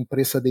la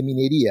empresa de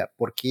minería,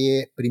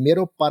 porque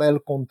primero para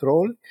el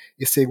control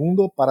y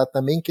segundo para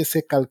también que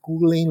se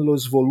calculen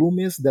los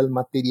volúmenes del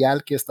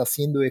material que está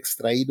siendo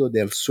extraído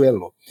del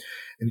suelo.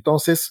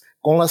 Entonces,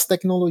 con las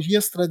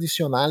tecnologías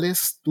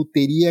tradicionales, tú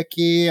tendrías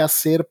que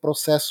hacer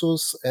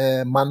procesos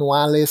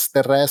manuales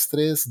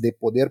terrestres de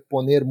poder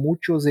poner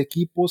muchos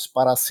equipos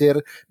para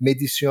hacer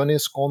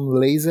mediciones con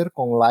láser,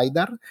 con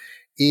LiDAR,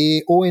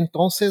 o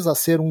entonces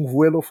hacer un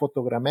vuelo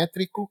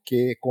fotogramétrico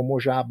que, como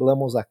ya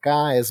hablamos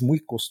acá, es muy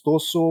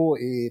costoso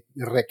y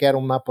requiere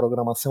una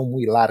programación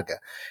muy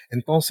larga.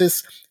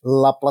 Entonces,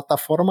 la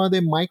plataforma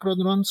de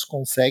Microdrones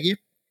consigue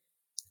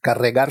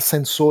carregar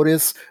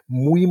sensores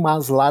muy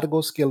más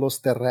largos que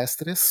los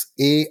terrestres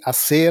y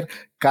hacer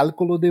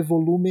cálculo de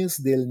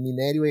volúmenes del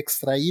minerio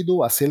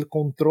extraído, hacer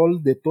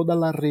control de toda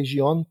la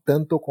región,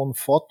 tanto con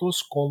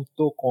fotos como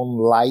con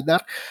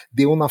LiDAR,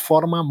 de una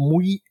forma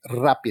muy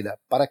rápida.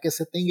 Para que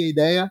se tenga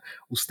idea,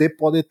 usted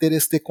puede tener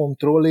este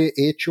control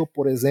hecho,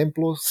 por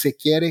ejemplo, si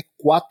quiere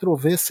 4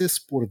 veces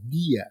por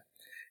día.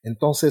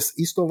 Entonces,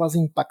 esto va a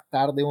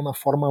impactar de una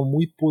forma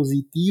muy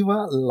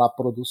positiva la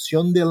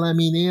producción de la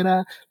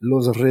minera,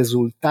 los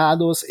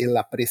resultados y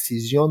la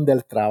precisión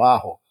del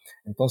trabajo.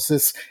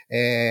 Entonces,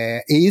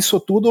 eso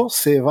todo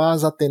se va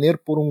a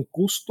tener por un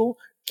costo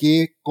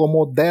que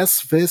como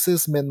 10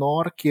 veces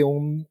menor que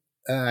un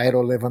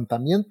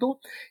aerolevantamiento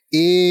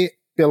y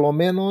pelo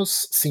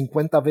menos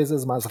 50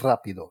 veces más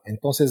rápido.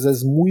 Entonces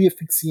es muy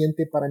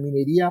eficiente para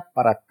minería,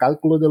 para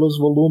cálculo de los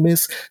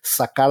volúmenes,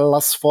 sacar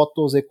las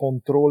fotos de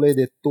control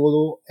de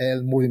toda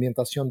la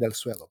movimentación del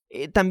suelo.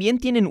 También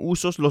tienen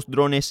usos los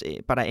drones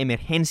para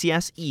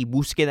emergencias y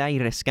búsqueda y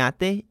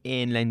rescate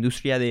en la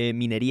industria de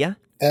minería.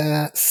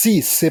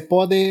 Sí, se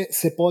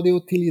puede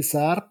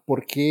utilizar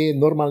porque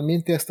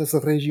normalmente estas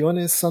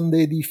regiones son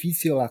de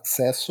difícil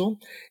acceso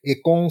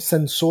y con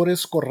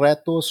sensores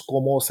correctos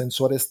como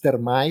sensores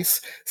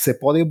termais se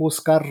puede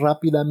buscar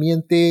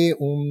rápidamente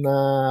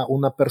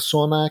una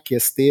persona que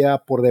esté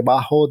por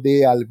debajo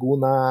de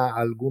alguna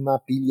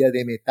pila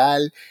de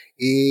metal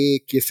y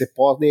que se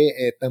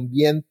puede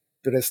también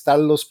prestar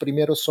los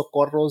primeros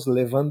socorros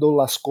llevando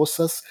las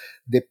cosas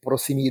de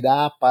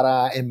proximidad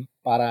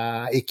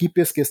para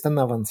equipos que están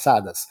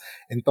avanzadas.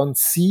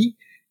 Entonces, sí,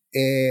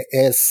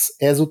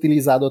 es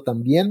utilizado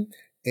también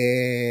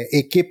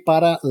y que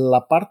para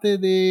la parte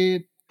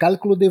de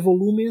cálculo de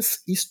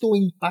volúmenes, esto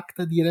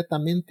impacta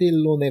directamente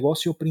el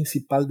negocio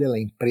principal de la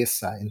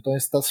empresa.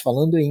 Entonces, estás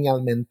hablando en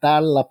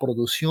aumentar la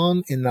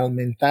producción, en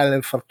aumentar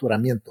el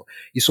facturamiento.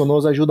 Eso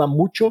nos ayuda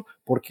mucho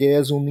porque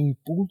es un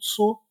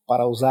impulso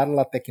para usar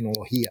la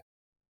tecnología.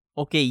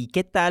 Ok, ¿y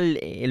qué tal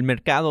el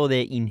mercado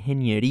de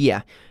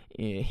ingeniería?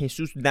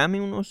 Jesús, dame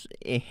unos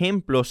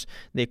ejemplos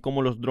de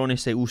cómo los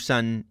drones se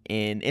usan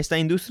en esta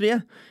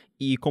industria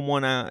y cómo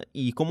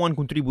han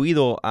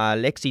contribuido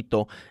al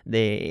éxito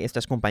de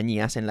estas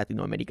compañías en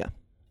Latinoamérica.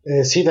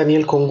 Sí,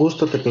 Daniel, con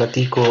gusto te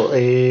platico.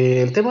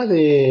 El tema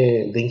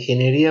de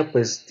ingeniería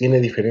pues tiene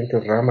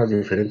diferentes ramas,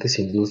 diferentes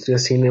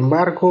industrias. Sin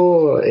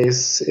embargo,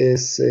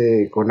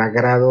 con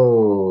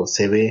agrado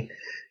se ve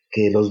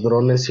que los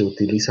drones se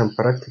utilizan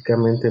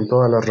prácticamente en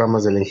todas las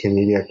ramas de la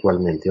ingeniería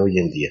actualmente, hoy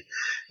en día.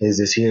 Es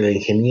decir, el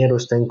ingeniero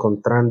está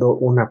encontrando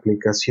una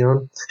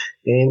aplicación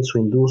en su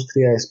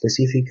industria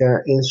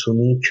específica, en su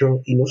nicho,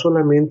 y no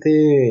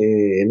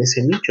solamente en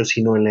ese nicho,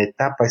 sino en la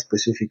etapa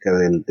específica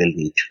del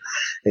nicho.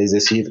 Es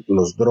decir,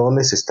 los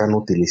drones se están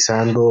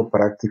utilizando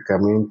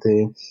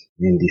prácticamente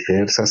en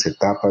diversas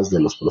etapas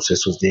de los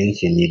procesos de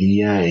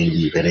ingeniería en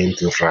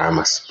diferentes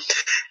ramas,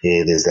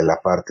 desde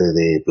la parte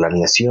de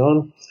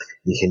planeación,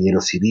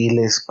 ingenieros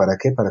civiles, ¿para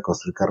qué? Para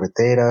construir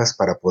carreteras,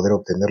 para poder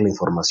obtener la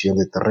información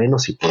de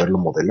terrenos y poderlo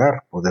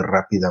modelar, poder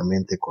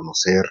rápidamente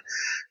conocer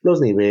los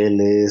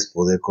niveles,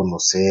 poder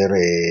conocer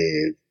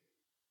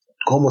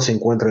cómo se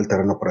encuentra el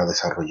terreno para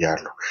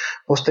desarrollarlo.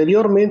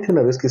 Posteriormente,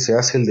 una vez que se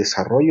hace el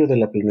desarrollo de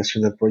la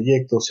planeación del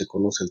proyecto, se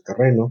conoce el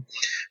terreno,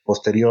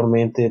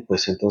 posteriormente,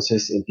 pues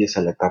entonces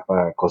empieza la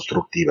etapa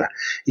constructiva.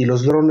 Y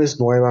los drones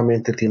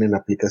nuevamente tienen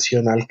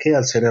aplicación al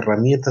ser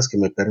herramientas que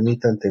me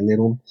permitan tener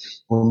un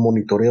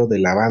monitoreo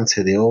del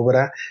avance de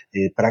obra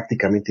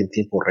prácticamente en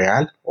tiempo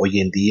real.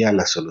 Hoy en día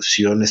las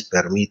soluciones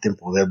permiten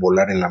poder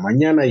volar en la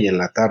mañana y en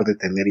la tarde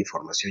tener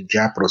información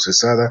ya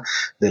procesada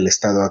del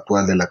estado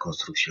actual de la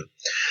construcción.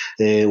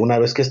 Una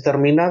vez que es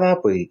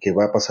terminada, pues, y que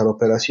va a pasar a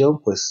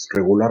operación, pues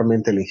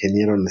regularmente el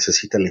ingeniero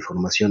necesita la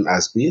información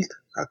as built,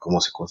 a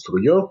cómo se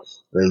construyó.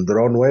 El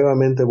dron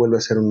nuevamente vuelve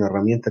a ser una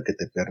herramienta que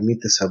te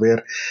permite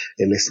saber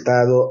el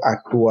estado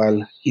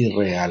actual y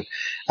real.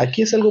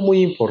 Aquí es algo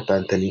muy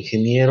importante. El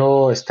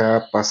ingeniero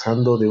está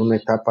pasando de una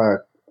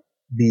etapa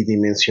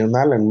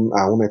bidimensional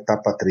a una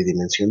etapa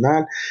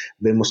tridimensional.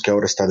 Vemos que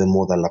ahora está de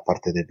moda la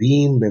parte de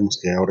BIM, vemos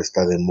que ahora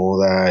está de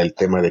moda el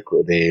tema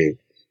de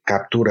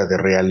captura de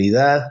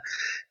realidad.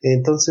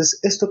 Entonces,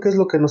 ¿esto qué es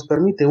lo que nos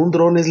permite? Un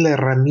dron es la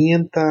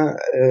herramienta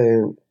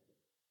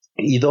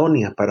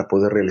idónea para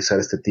poder realizar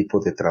este tipo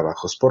de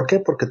trabajos. ¿Por qué?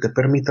 Porque te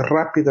permite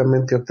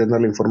rápidamente obtener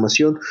la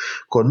información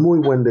con muy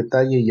buen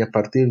detalle y a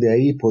partir de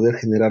ahí poder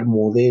generar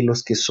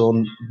modelos que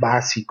son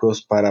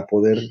básicos para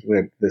poder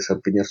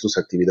desempeñar sus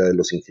actividades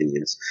los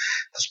ingenieros.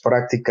 Entonces,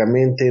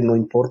 prácticamente no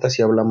importa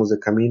si hablamos de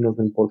caminos,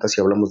 no importa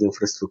si hablamos de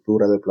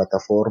infraestructura, de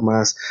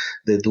plataformas,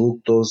 de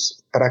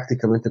ductos,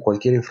 prácticamente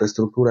cualquier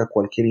infraestructura,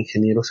 cualquier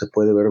ingeniero se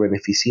puede ver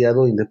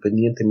beneficiado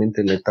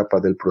independientemente de la etapa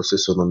del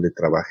proceso donde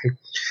trabaje,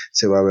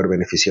 se va a ver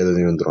beneficiado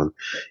de un dron.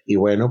 Y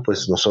bueno,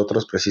 pues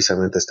nosotros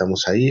precisamente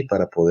estamos ahí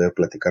para poder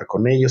platicar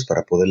con ellos,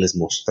 para poderles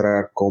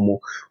mostrar cómo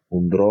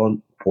un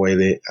dron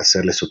puede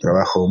hacerle su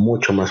trabajo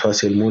mucho más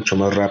fácil, mucho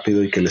más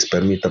rápido y que les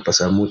permita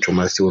pasar mucho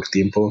más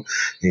tiempo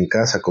en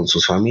casa con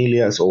sus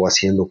familias o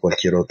haciendo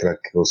cualquier otra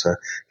cosa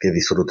que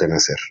disfruten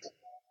hacer.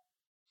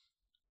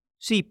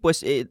 Sí,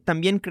 pues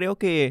también creo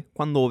que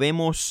cuando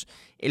vemos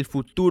el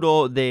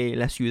futuro de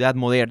la ciudad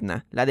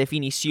moderna, la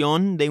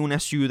definición de una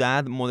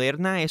ciudad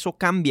moderna, eso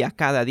cambia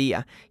cada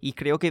día. Y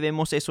creo que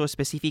vemos eso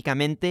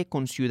específicamente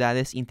con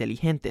ciudades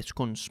inteligentes,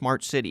 con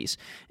smart cities.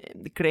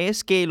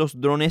 ¿Crees que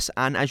los drones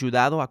han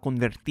ayudado a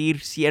convertir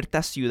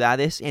ciertas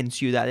ciudades en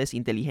ciudades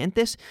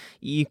inteligentes?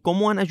 ¿Y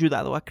cómo han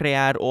ayudado a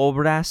crear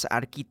obras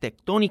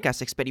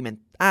arquitectónicas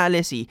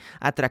experimentales y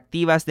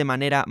atractivas de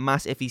manera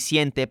más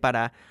eficiente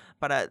para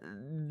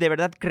de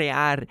verdad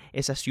crear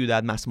esa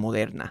ciudad más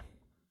moderna?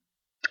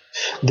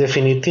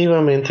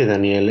 Definitivamente,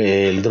 Daniel,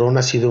 el dron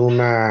ha sido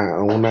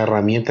una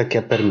herramienta que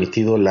ha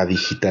permitido la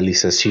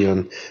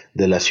digitalización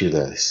de las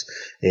ciudades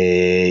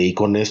y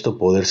con esto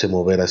poderse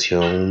mover hacia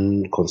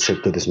un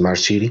concepto de Smart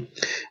City.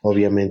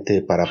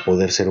 Obviamente, para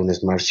poder ser un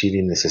Smart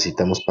City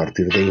necesitamos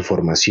partir de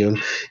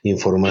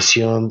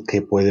información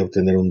que puede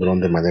obtener un dron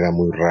de manera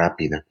muy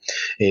rápida.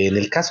 En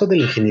el caso de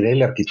la ingeniería y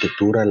la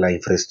arquitectura, la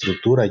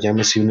infraestructura,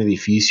 llámese un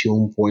edificio,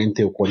 un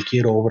puente o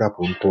cualquier obra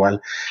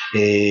puntual,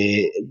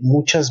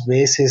 muchas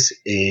veces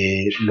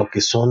lo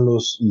que son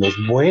los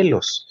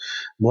vuelos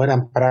no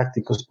eran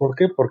prácticos. ¿Por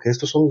qué? Porque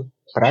estos son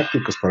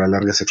prácticos para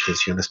largas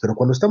extensiones, pero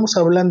cuando estamos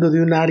hablando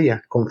de un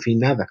área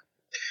confinada,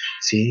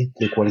 ¿sí?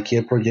 De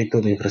cualquier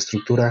proyecto de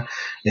infraestructura,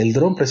 el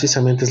dron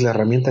precisamente es la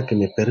herramienta que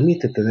me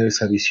permite tener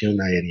esa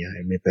visión aérea,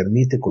 me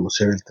permite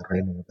conocer el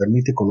terreno, me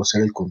permite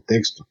conocer el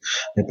contexto,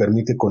 me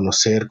permite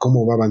conocer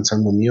cómo va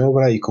avanzando mi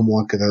obra y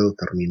cómo ha quedado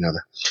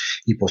terminada.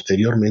 Y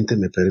posteriormente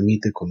me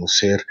permite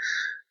conocer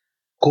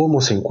cómo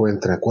se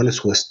encuentra, cuál es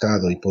su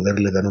estado y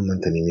poderle dar un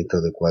mantenimiento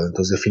adecuado.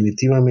 Entonces,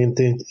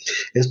 definitivamente,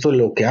 esto es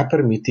lo que ha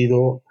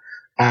permitido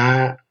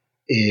a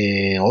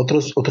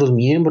otros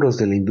miembros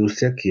de la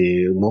industria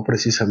que no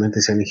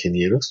precisamente sean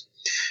ingenieros,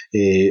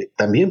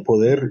 también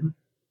poder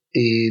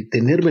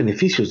tener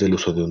beneficios del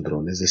uso de un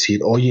dron. Es decir,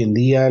 hoy en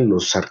día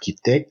los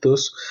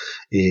arquitectos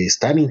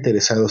están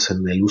interesados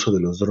en el uso de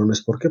los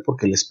drones. ¿Por qué?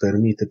 Porque les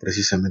permite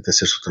precisamente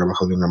hacer su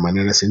trabajo de una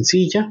manera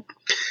sencilla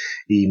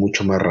y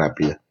mucho más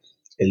rápida.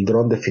 El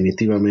dron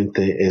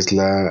definitivamente es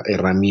la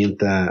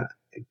herramienta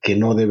que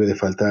no debe de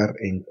faltar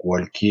en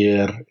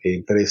cualquier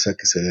empresa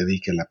que se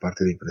dedique a la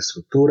parte de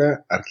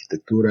infraestructura,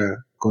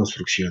 arquitectura,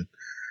 construcción.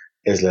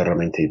 Es la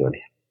herramienta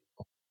idónea.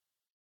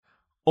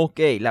 Ok,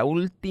 la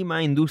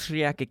última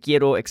industria que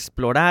quiero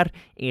explorar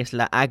es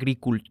la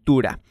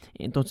agricultura.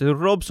 Entonces,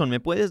 Robson, ¿me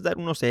puedes dar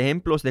unos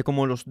ejemplos de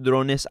cómo los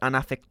drones han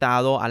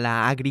afectado a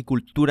la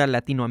agricultura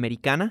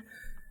latinoamericana?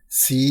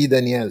 Sí,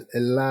 Daniel,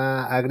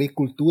 la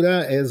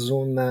agricultura es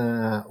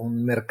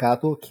un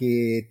mercado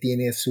que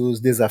tiene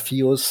sus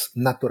desafíos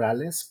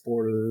naturales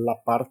por la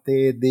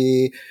parte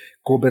de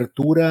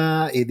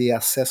cobertura y de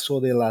acceso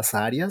de las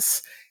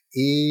áreas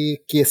y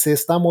que se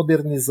está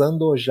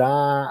modernizando ya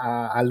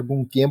a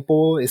algún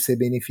tiempo y se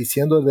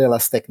beneficiando de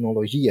las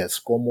tecnologías,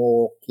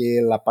 como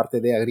que la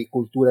parte de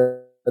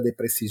agricultura de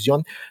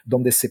precisión,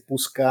 donde se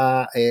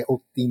busca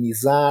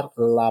optimizar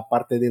la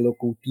parte de lo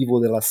cultivo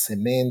de las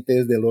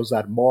sementes, de los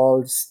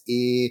árboles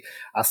y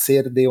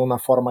hacer de una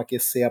forma que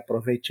se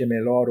aproveche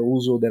mejor el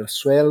uso del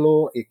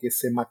suelo y que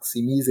se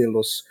maximice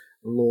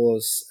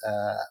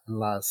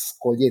las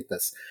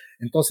colleitas.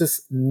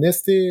 Entonces,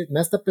 en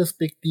esta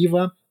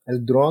perspectiva,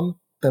 el dron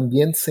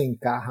también se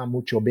encaja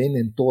mucho bien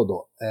en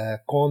todo.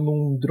 Con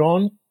un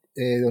dron,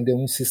 donde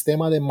un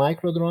sistema de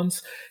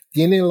microdrones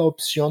tiene la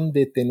opción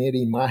de tener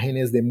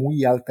imágenes de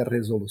muy alta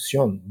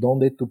resolución,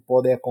 donde tú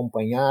puedes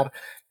acompañar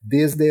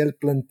desde el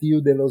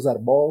plantío de los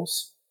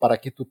árboles para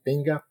que tú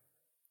tengas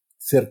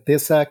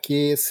certeza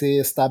que se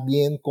está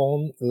bien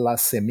con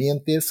las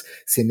sementes,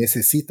 se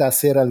necesita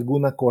hacer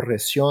alguna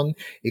corrección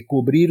y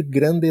cubrir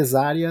grandes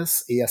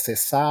áreas y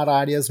accesar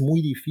áreas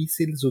muy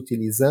difíciles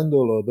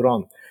utilizando el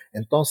dron.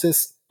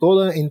 Entonces,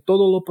 en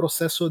todo el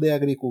proceso de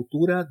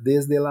agricultura,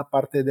 desde la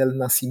parte del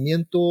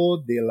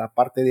nacimiento, de la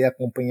parte de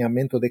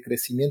acompañamiento de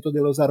crecimiento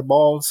de los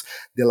árboles,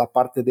 de la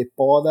parte de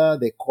poda,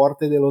 de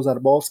corte de los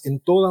árboles, en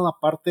toda la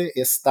parte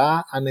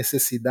está a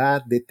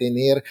necesidad de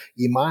tener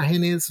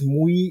imágenes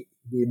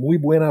de muy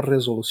buena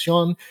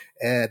resolución,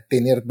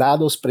 tener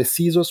datos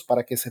precisos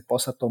para que se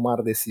pueda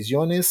tomar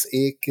decisiones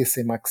y que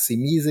se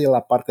maximice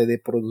la parte de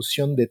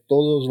producción de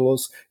todos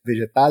los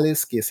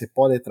vegetales que se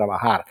puede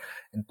trabajar.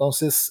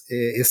 Entonces,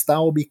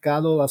 está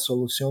ubicado la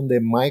solución de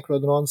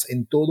microdrones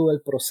en todo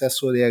el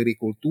proceso de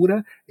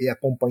agricultura y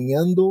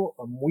acompañando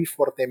muy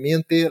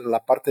fuertemente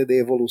la parte de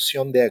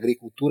evolución de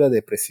agricultura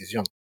de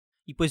precisión.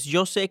 Y pues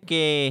yo sé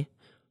que,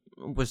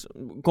 pues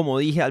como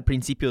dije al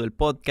principio del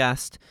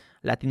podcast,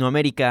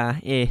 Latinoamérica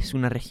es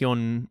una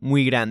región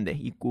muy grande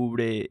y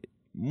cubre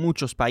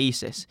muchos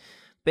países.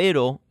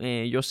 Pero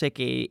yo sé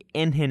que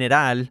en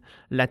general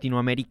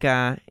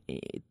Latinoamérica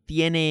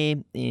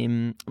tiene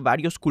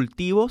varios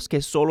cultivos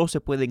que solo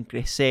se pueden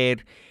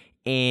crecer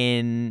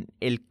en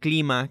el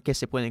clima que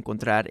se puede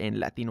encontrar en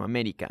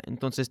Latinoamérica.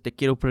 Entonces te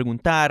quiero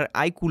preguntar,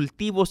 ¿hay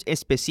cultivos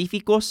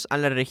específicos a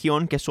la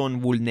región que son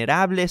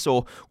vulnerables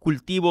o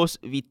cultivos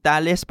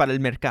vitales para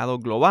el mercado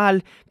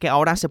global que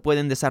ahora se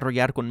pueden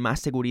desarrollar con más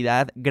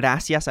seguridad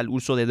gracias al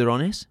uso de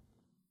drones?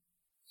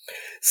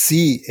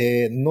 Sí,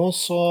 no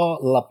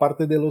solo la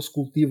parte de los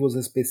cultivos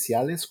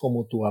especiales,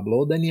 como tú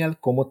habló, Daniel,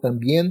 como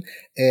también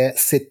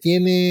se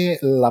tiene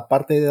la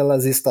parte de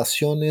las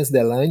estaciones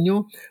del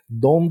año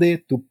donde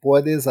tú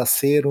puedes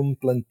hacer un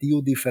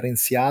plantío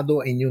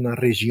diferenciado en una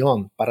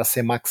región para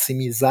se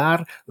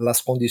maximizar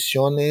las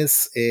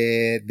condiciones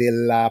de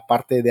la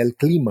parte del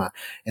clima.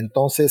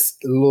 Entonces,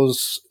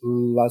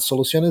 las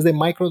soluciones de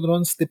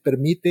microdrones te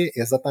permiten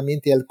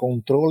exactamente el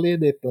control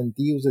de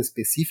plantíos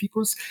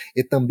específicos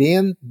y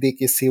también de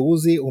que se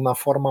use una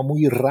forma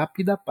muy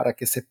rápida para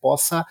que se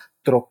possa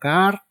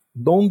trocar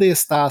dónde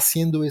está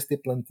haciendo este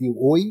plantio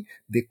hoy,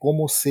 de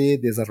cómo se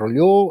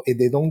desarrolló y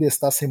de dónde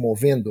está se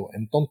moviendo.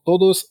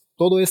 Entonces,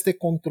 todo este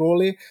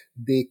control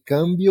de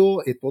cambio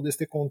y todo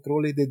este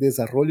control de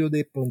desarrollo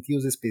de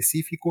plantíos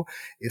específicos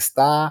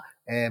está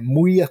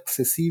muy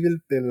accesible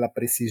por la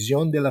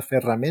precisión de la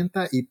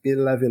herramienta y por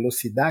la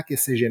velocidad que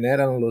se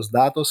generan los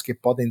datos que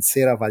pueden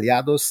ser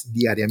avaliados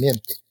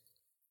diariamente.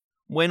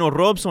 Bueno,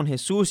 Robson,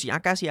 Jesús, ya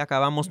casi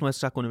acabamos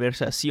nuestra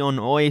conversación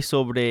hoy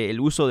sobre el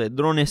uso de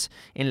drones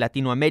en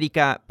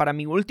Latinoamérica. Para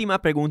mi última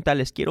pregunta,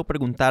 les quiero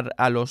preguntar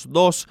a los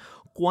dos,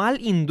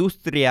 ¿cuál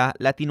industria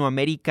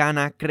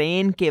latinoamericana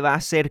creen que va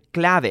a ser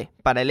clave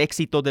para el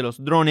éxito de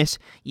los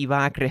drones y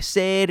va a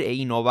crecer e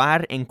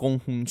innovar en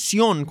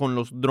conjunción con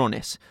los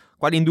drones?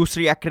 ¿Cuál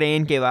industria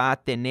creen que va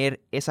a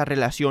tener esa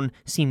relación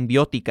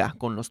simbiótica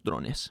con los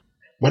drones?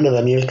 Bueno,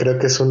 Daniel, creo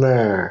que es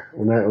una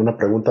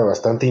pregunta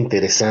bastante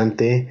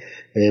interesante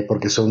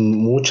porque son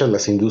muchas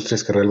las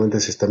industrias que realmente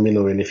se están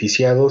viendo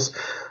beneficiados.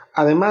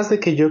 Además de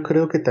que yo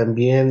creo que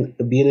también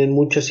vienen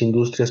muchas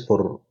industrias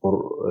por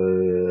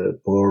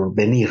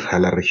venir a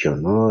la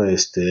región, ¿no?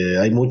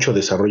 Hay mucho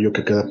desarrollo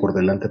que queda por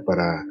delante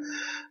para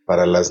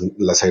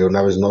las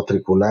aeronaves no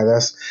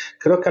tripuladas.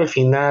 Creo que al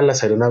final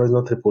las aeronaves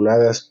no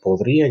tripuladas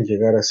podrían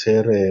llegar a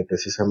ser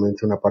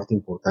precisamente una parte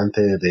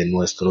importante de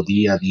nuestro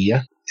día a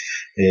día.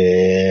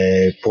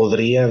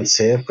 Podrían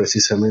ser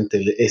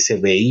precisamente ese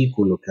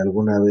vehículo que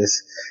alguna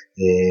vez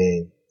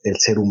el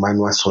ser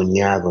humano ha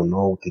soñado,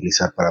 ¿no?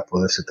 Utilizar para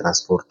poderse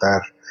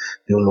transportar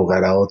de un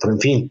lugar a otro. En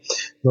fin,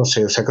 no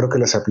sé, o sea, creo que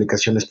las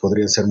aplicaciones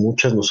podrían ser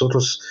muchas.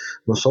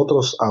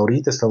 Nosotros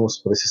ahorita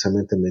estamos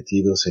precisamente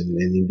metidos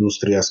en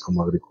industrias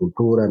como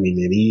agricultura,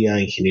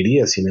 minería,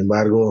 ingeniería. Sin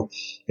embargo,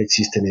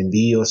 existen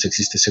envíos,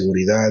 existe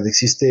seguridad,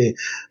 existe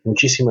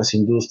muchísimas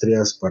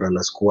industrias para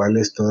las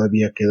cuales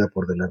todavía queda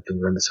por delante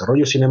un gran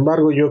desarrollo. Sin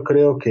embargo, yo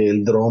creo que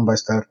el dron va a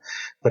estar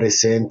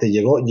presente,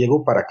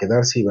 llegó para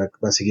quedarse y va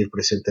a seguir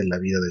presente en la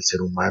vida del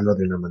ser humano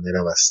de una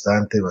manera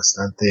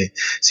bastante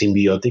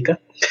simbiótica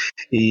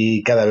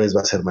y cada vez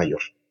va a ser mayor.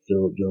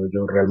 Yo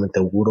realmente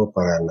auguro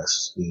para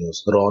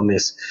los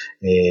drones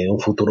un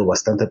futuro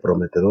bastante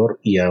prometedor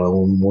y a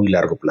un muy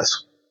largo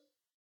plazo.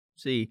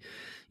 Sí,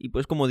 y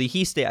pues como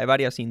dijiste, hay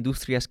varias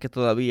industrias que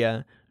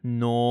todavía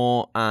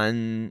no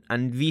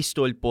han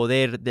visto el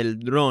poder del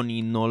dron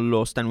y no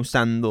lo están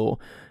usando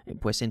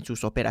pues en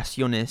sus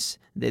operaciones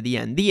de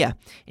día en día.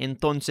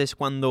 Entonces,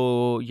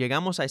 cuando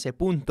llegamos a ese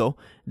punto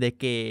de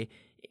que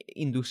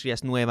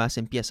industrias nuevas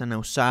empiezan a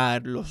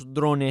usar los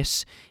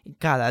drones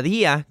cada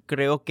día,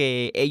 creo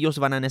que ellos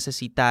van a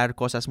necesitar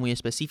cosas muy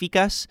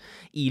específicas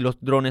y los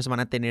drones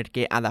van a tener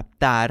que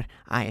adaptar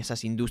a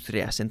esas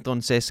industrias.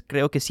 Entonces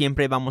creo que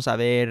siempre vamos a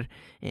ver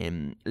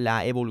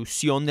la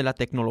evolución de la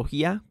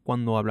tecnología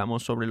cuando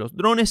hablamos sobre los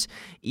drones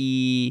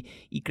y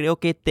creo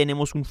que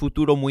tenemos un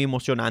futuro muy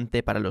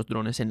emocionante para los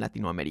drones en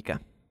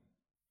Latinoamérica.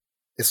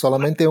 Es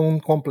solamente un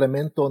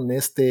complemento en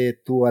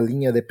tu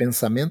línea de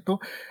pensamiento.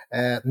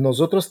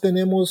 Nosotros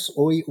tenemos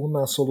hoy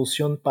una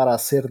solución para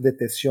hacer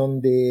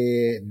detección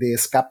de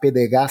escape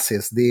de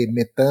gases, de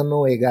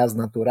metano y gas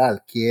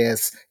natural, que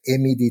es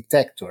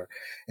M-Detector.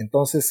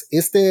 Entonces,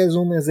 este es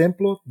un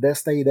ejemplo de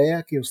esta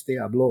idea que usted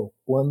habló,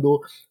 cuando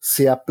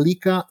se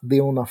aplica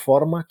de una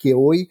forma que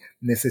hoy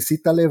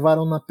necesita llevar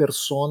a una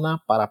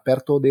persona para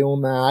perto de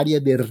una área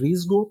de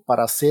riesgo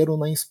para hacer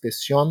una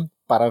inspección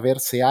para ver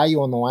si hay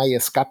o no hay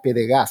escape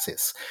de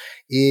gases.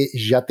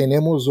 Y ya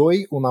tenemos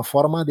hoy una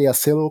forma de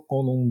hacerlo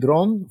con un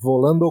dron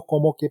volando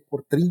como que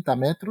por 30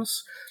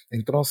 metros,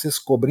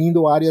 entonces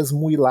cubriendo áreas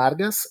muy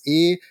largas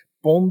y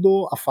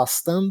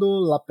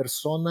afastando la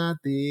persona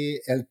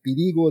del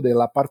perigo de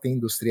la parte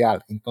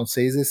industrial.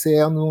 Entonces ese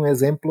es un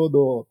ejemplo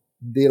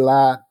de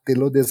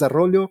lo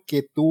desarrollo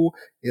que tú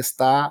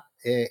estás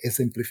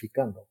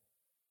ejemplificando.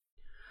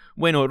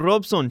 Bueno,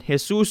 Robson,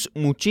 Jesús,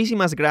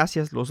 muchísimas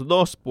gracias los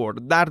dos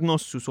por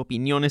darnos sus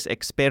opiniones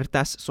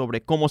expertas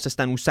sobre cómo se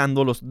están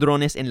usando los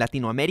drones en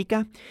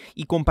Latinoamérica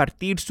y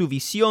compartir su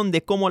visión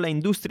de cómo la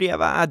industria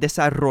va a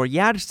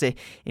desarrollarse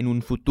en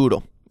un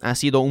futuro. Ha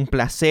sido un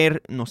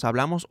placer, nos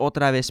hablamos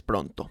otra vez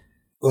pronto.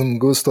 Un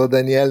gusto,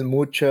 Daniel,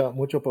 mucho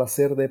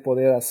placer de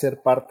poder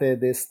hacer parte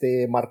de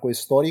este marco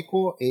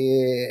histórico.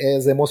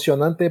 Es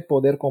emocionante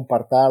poder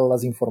compartir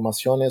las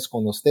informaciones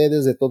con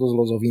ustedes y todos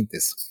los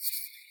oyentes.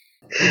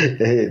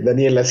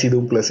 Daniel, ha sido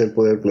un placer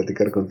poder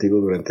platicar contigo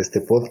durante este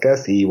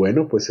podcast y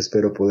bueno, pues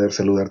espero poder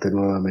saludarte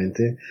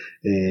nuevamente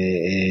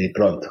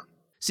pronto.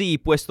 Sí,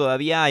 pues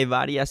todavía hay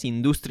varias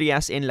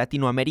industrias en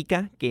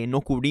Latinoamérica que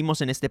no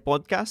cubrimos en este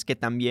podcast que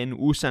también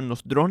usan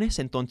los drones,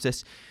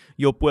 entonces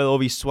yo puedo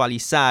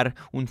visualizar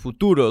un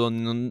futuro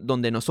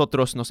donde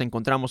nosotros nos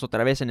encontramos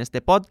otra vez en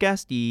este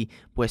podcast y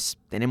pues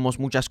tenemos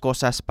muchas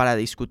cosas para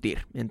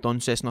discutir.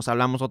 Entonces nos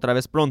hablamos otra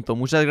vez pronto.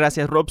 Muchas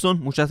gracias,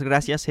 Robson. Muchas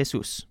gracias,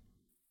 Jesús.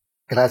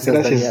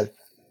 Gracias, Daniel.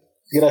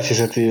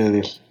 Gracias a ti,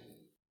 Daniel.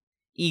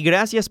 Y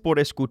gracias por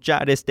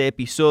escuchar este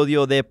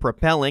episodio de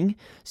Propelling.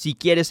 Si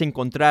quieres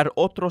encontrar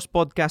otros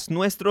podcasts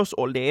nuestros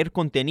o leer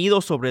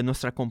contenido sobre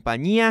nuestra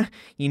compañía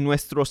y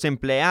nuestros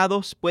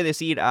empleados,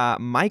 puedes ir a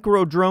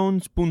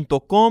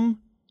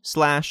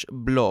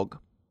microdrones.com/blog.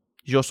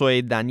 Yo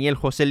soy Daniel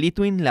José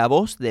Litwin, la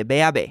voz de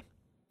BAB.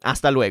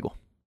 Hasta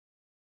luego.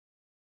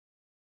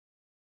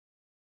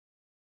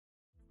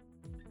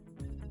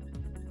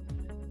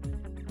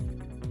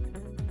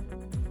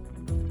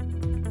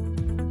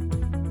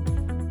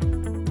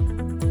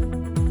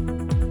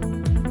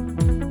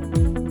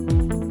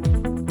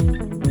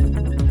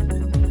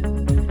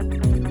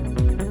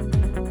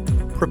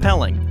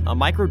 Propelling, a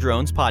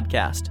Microdrones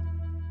podcast.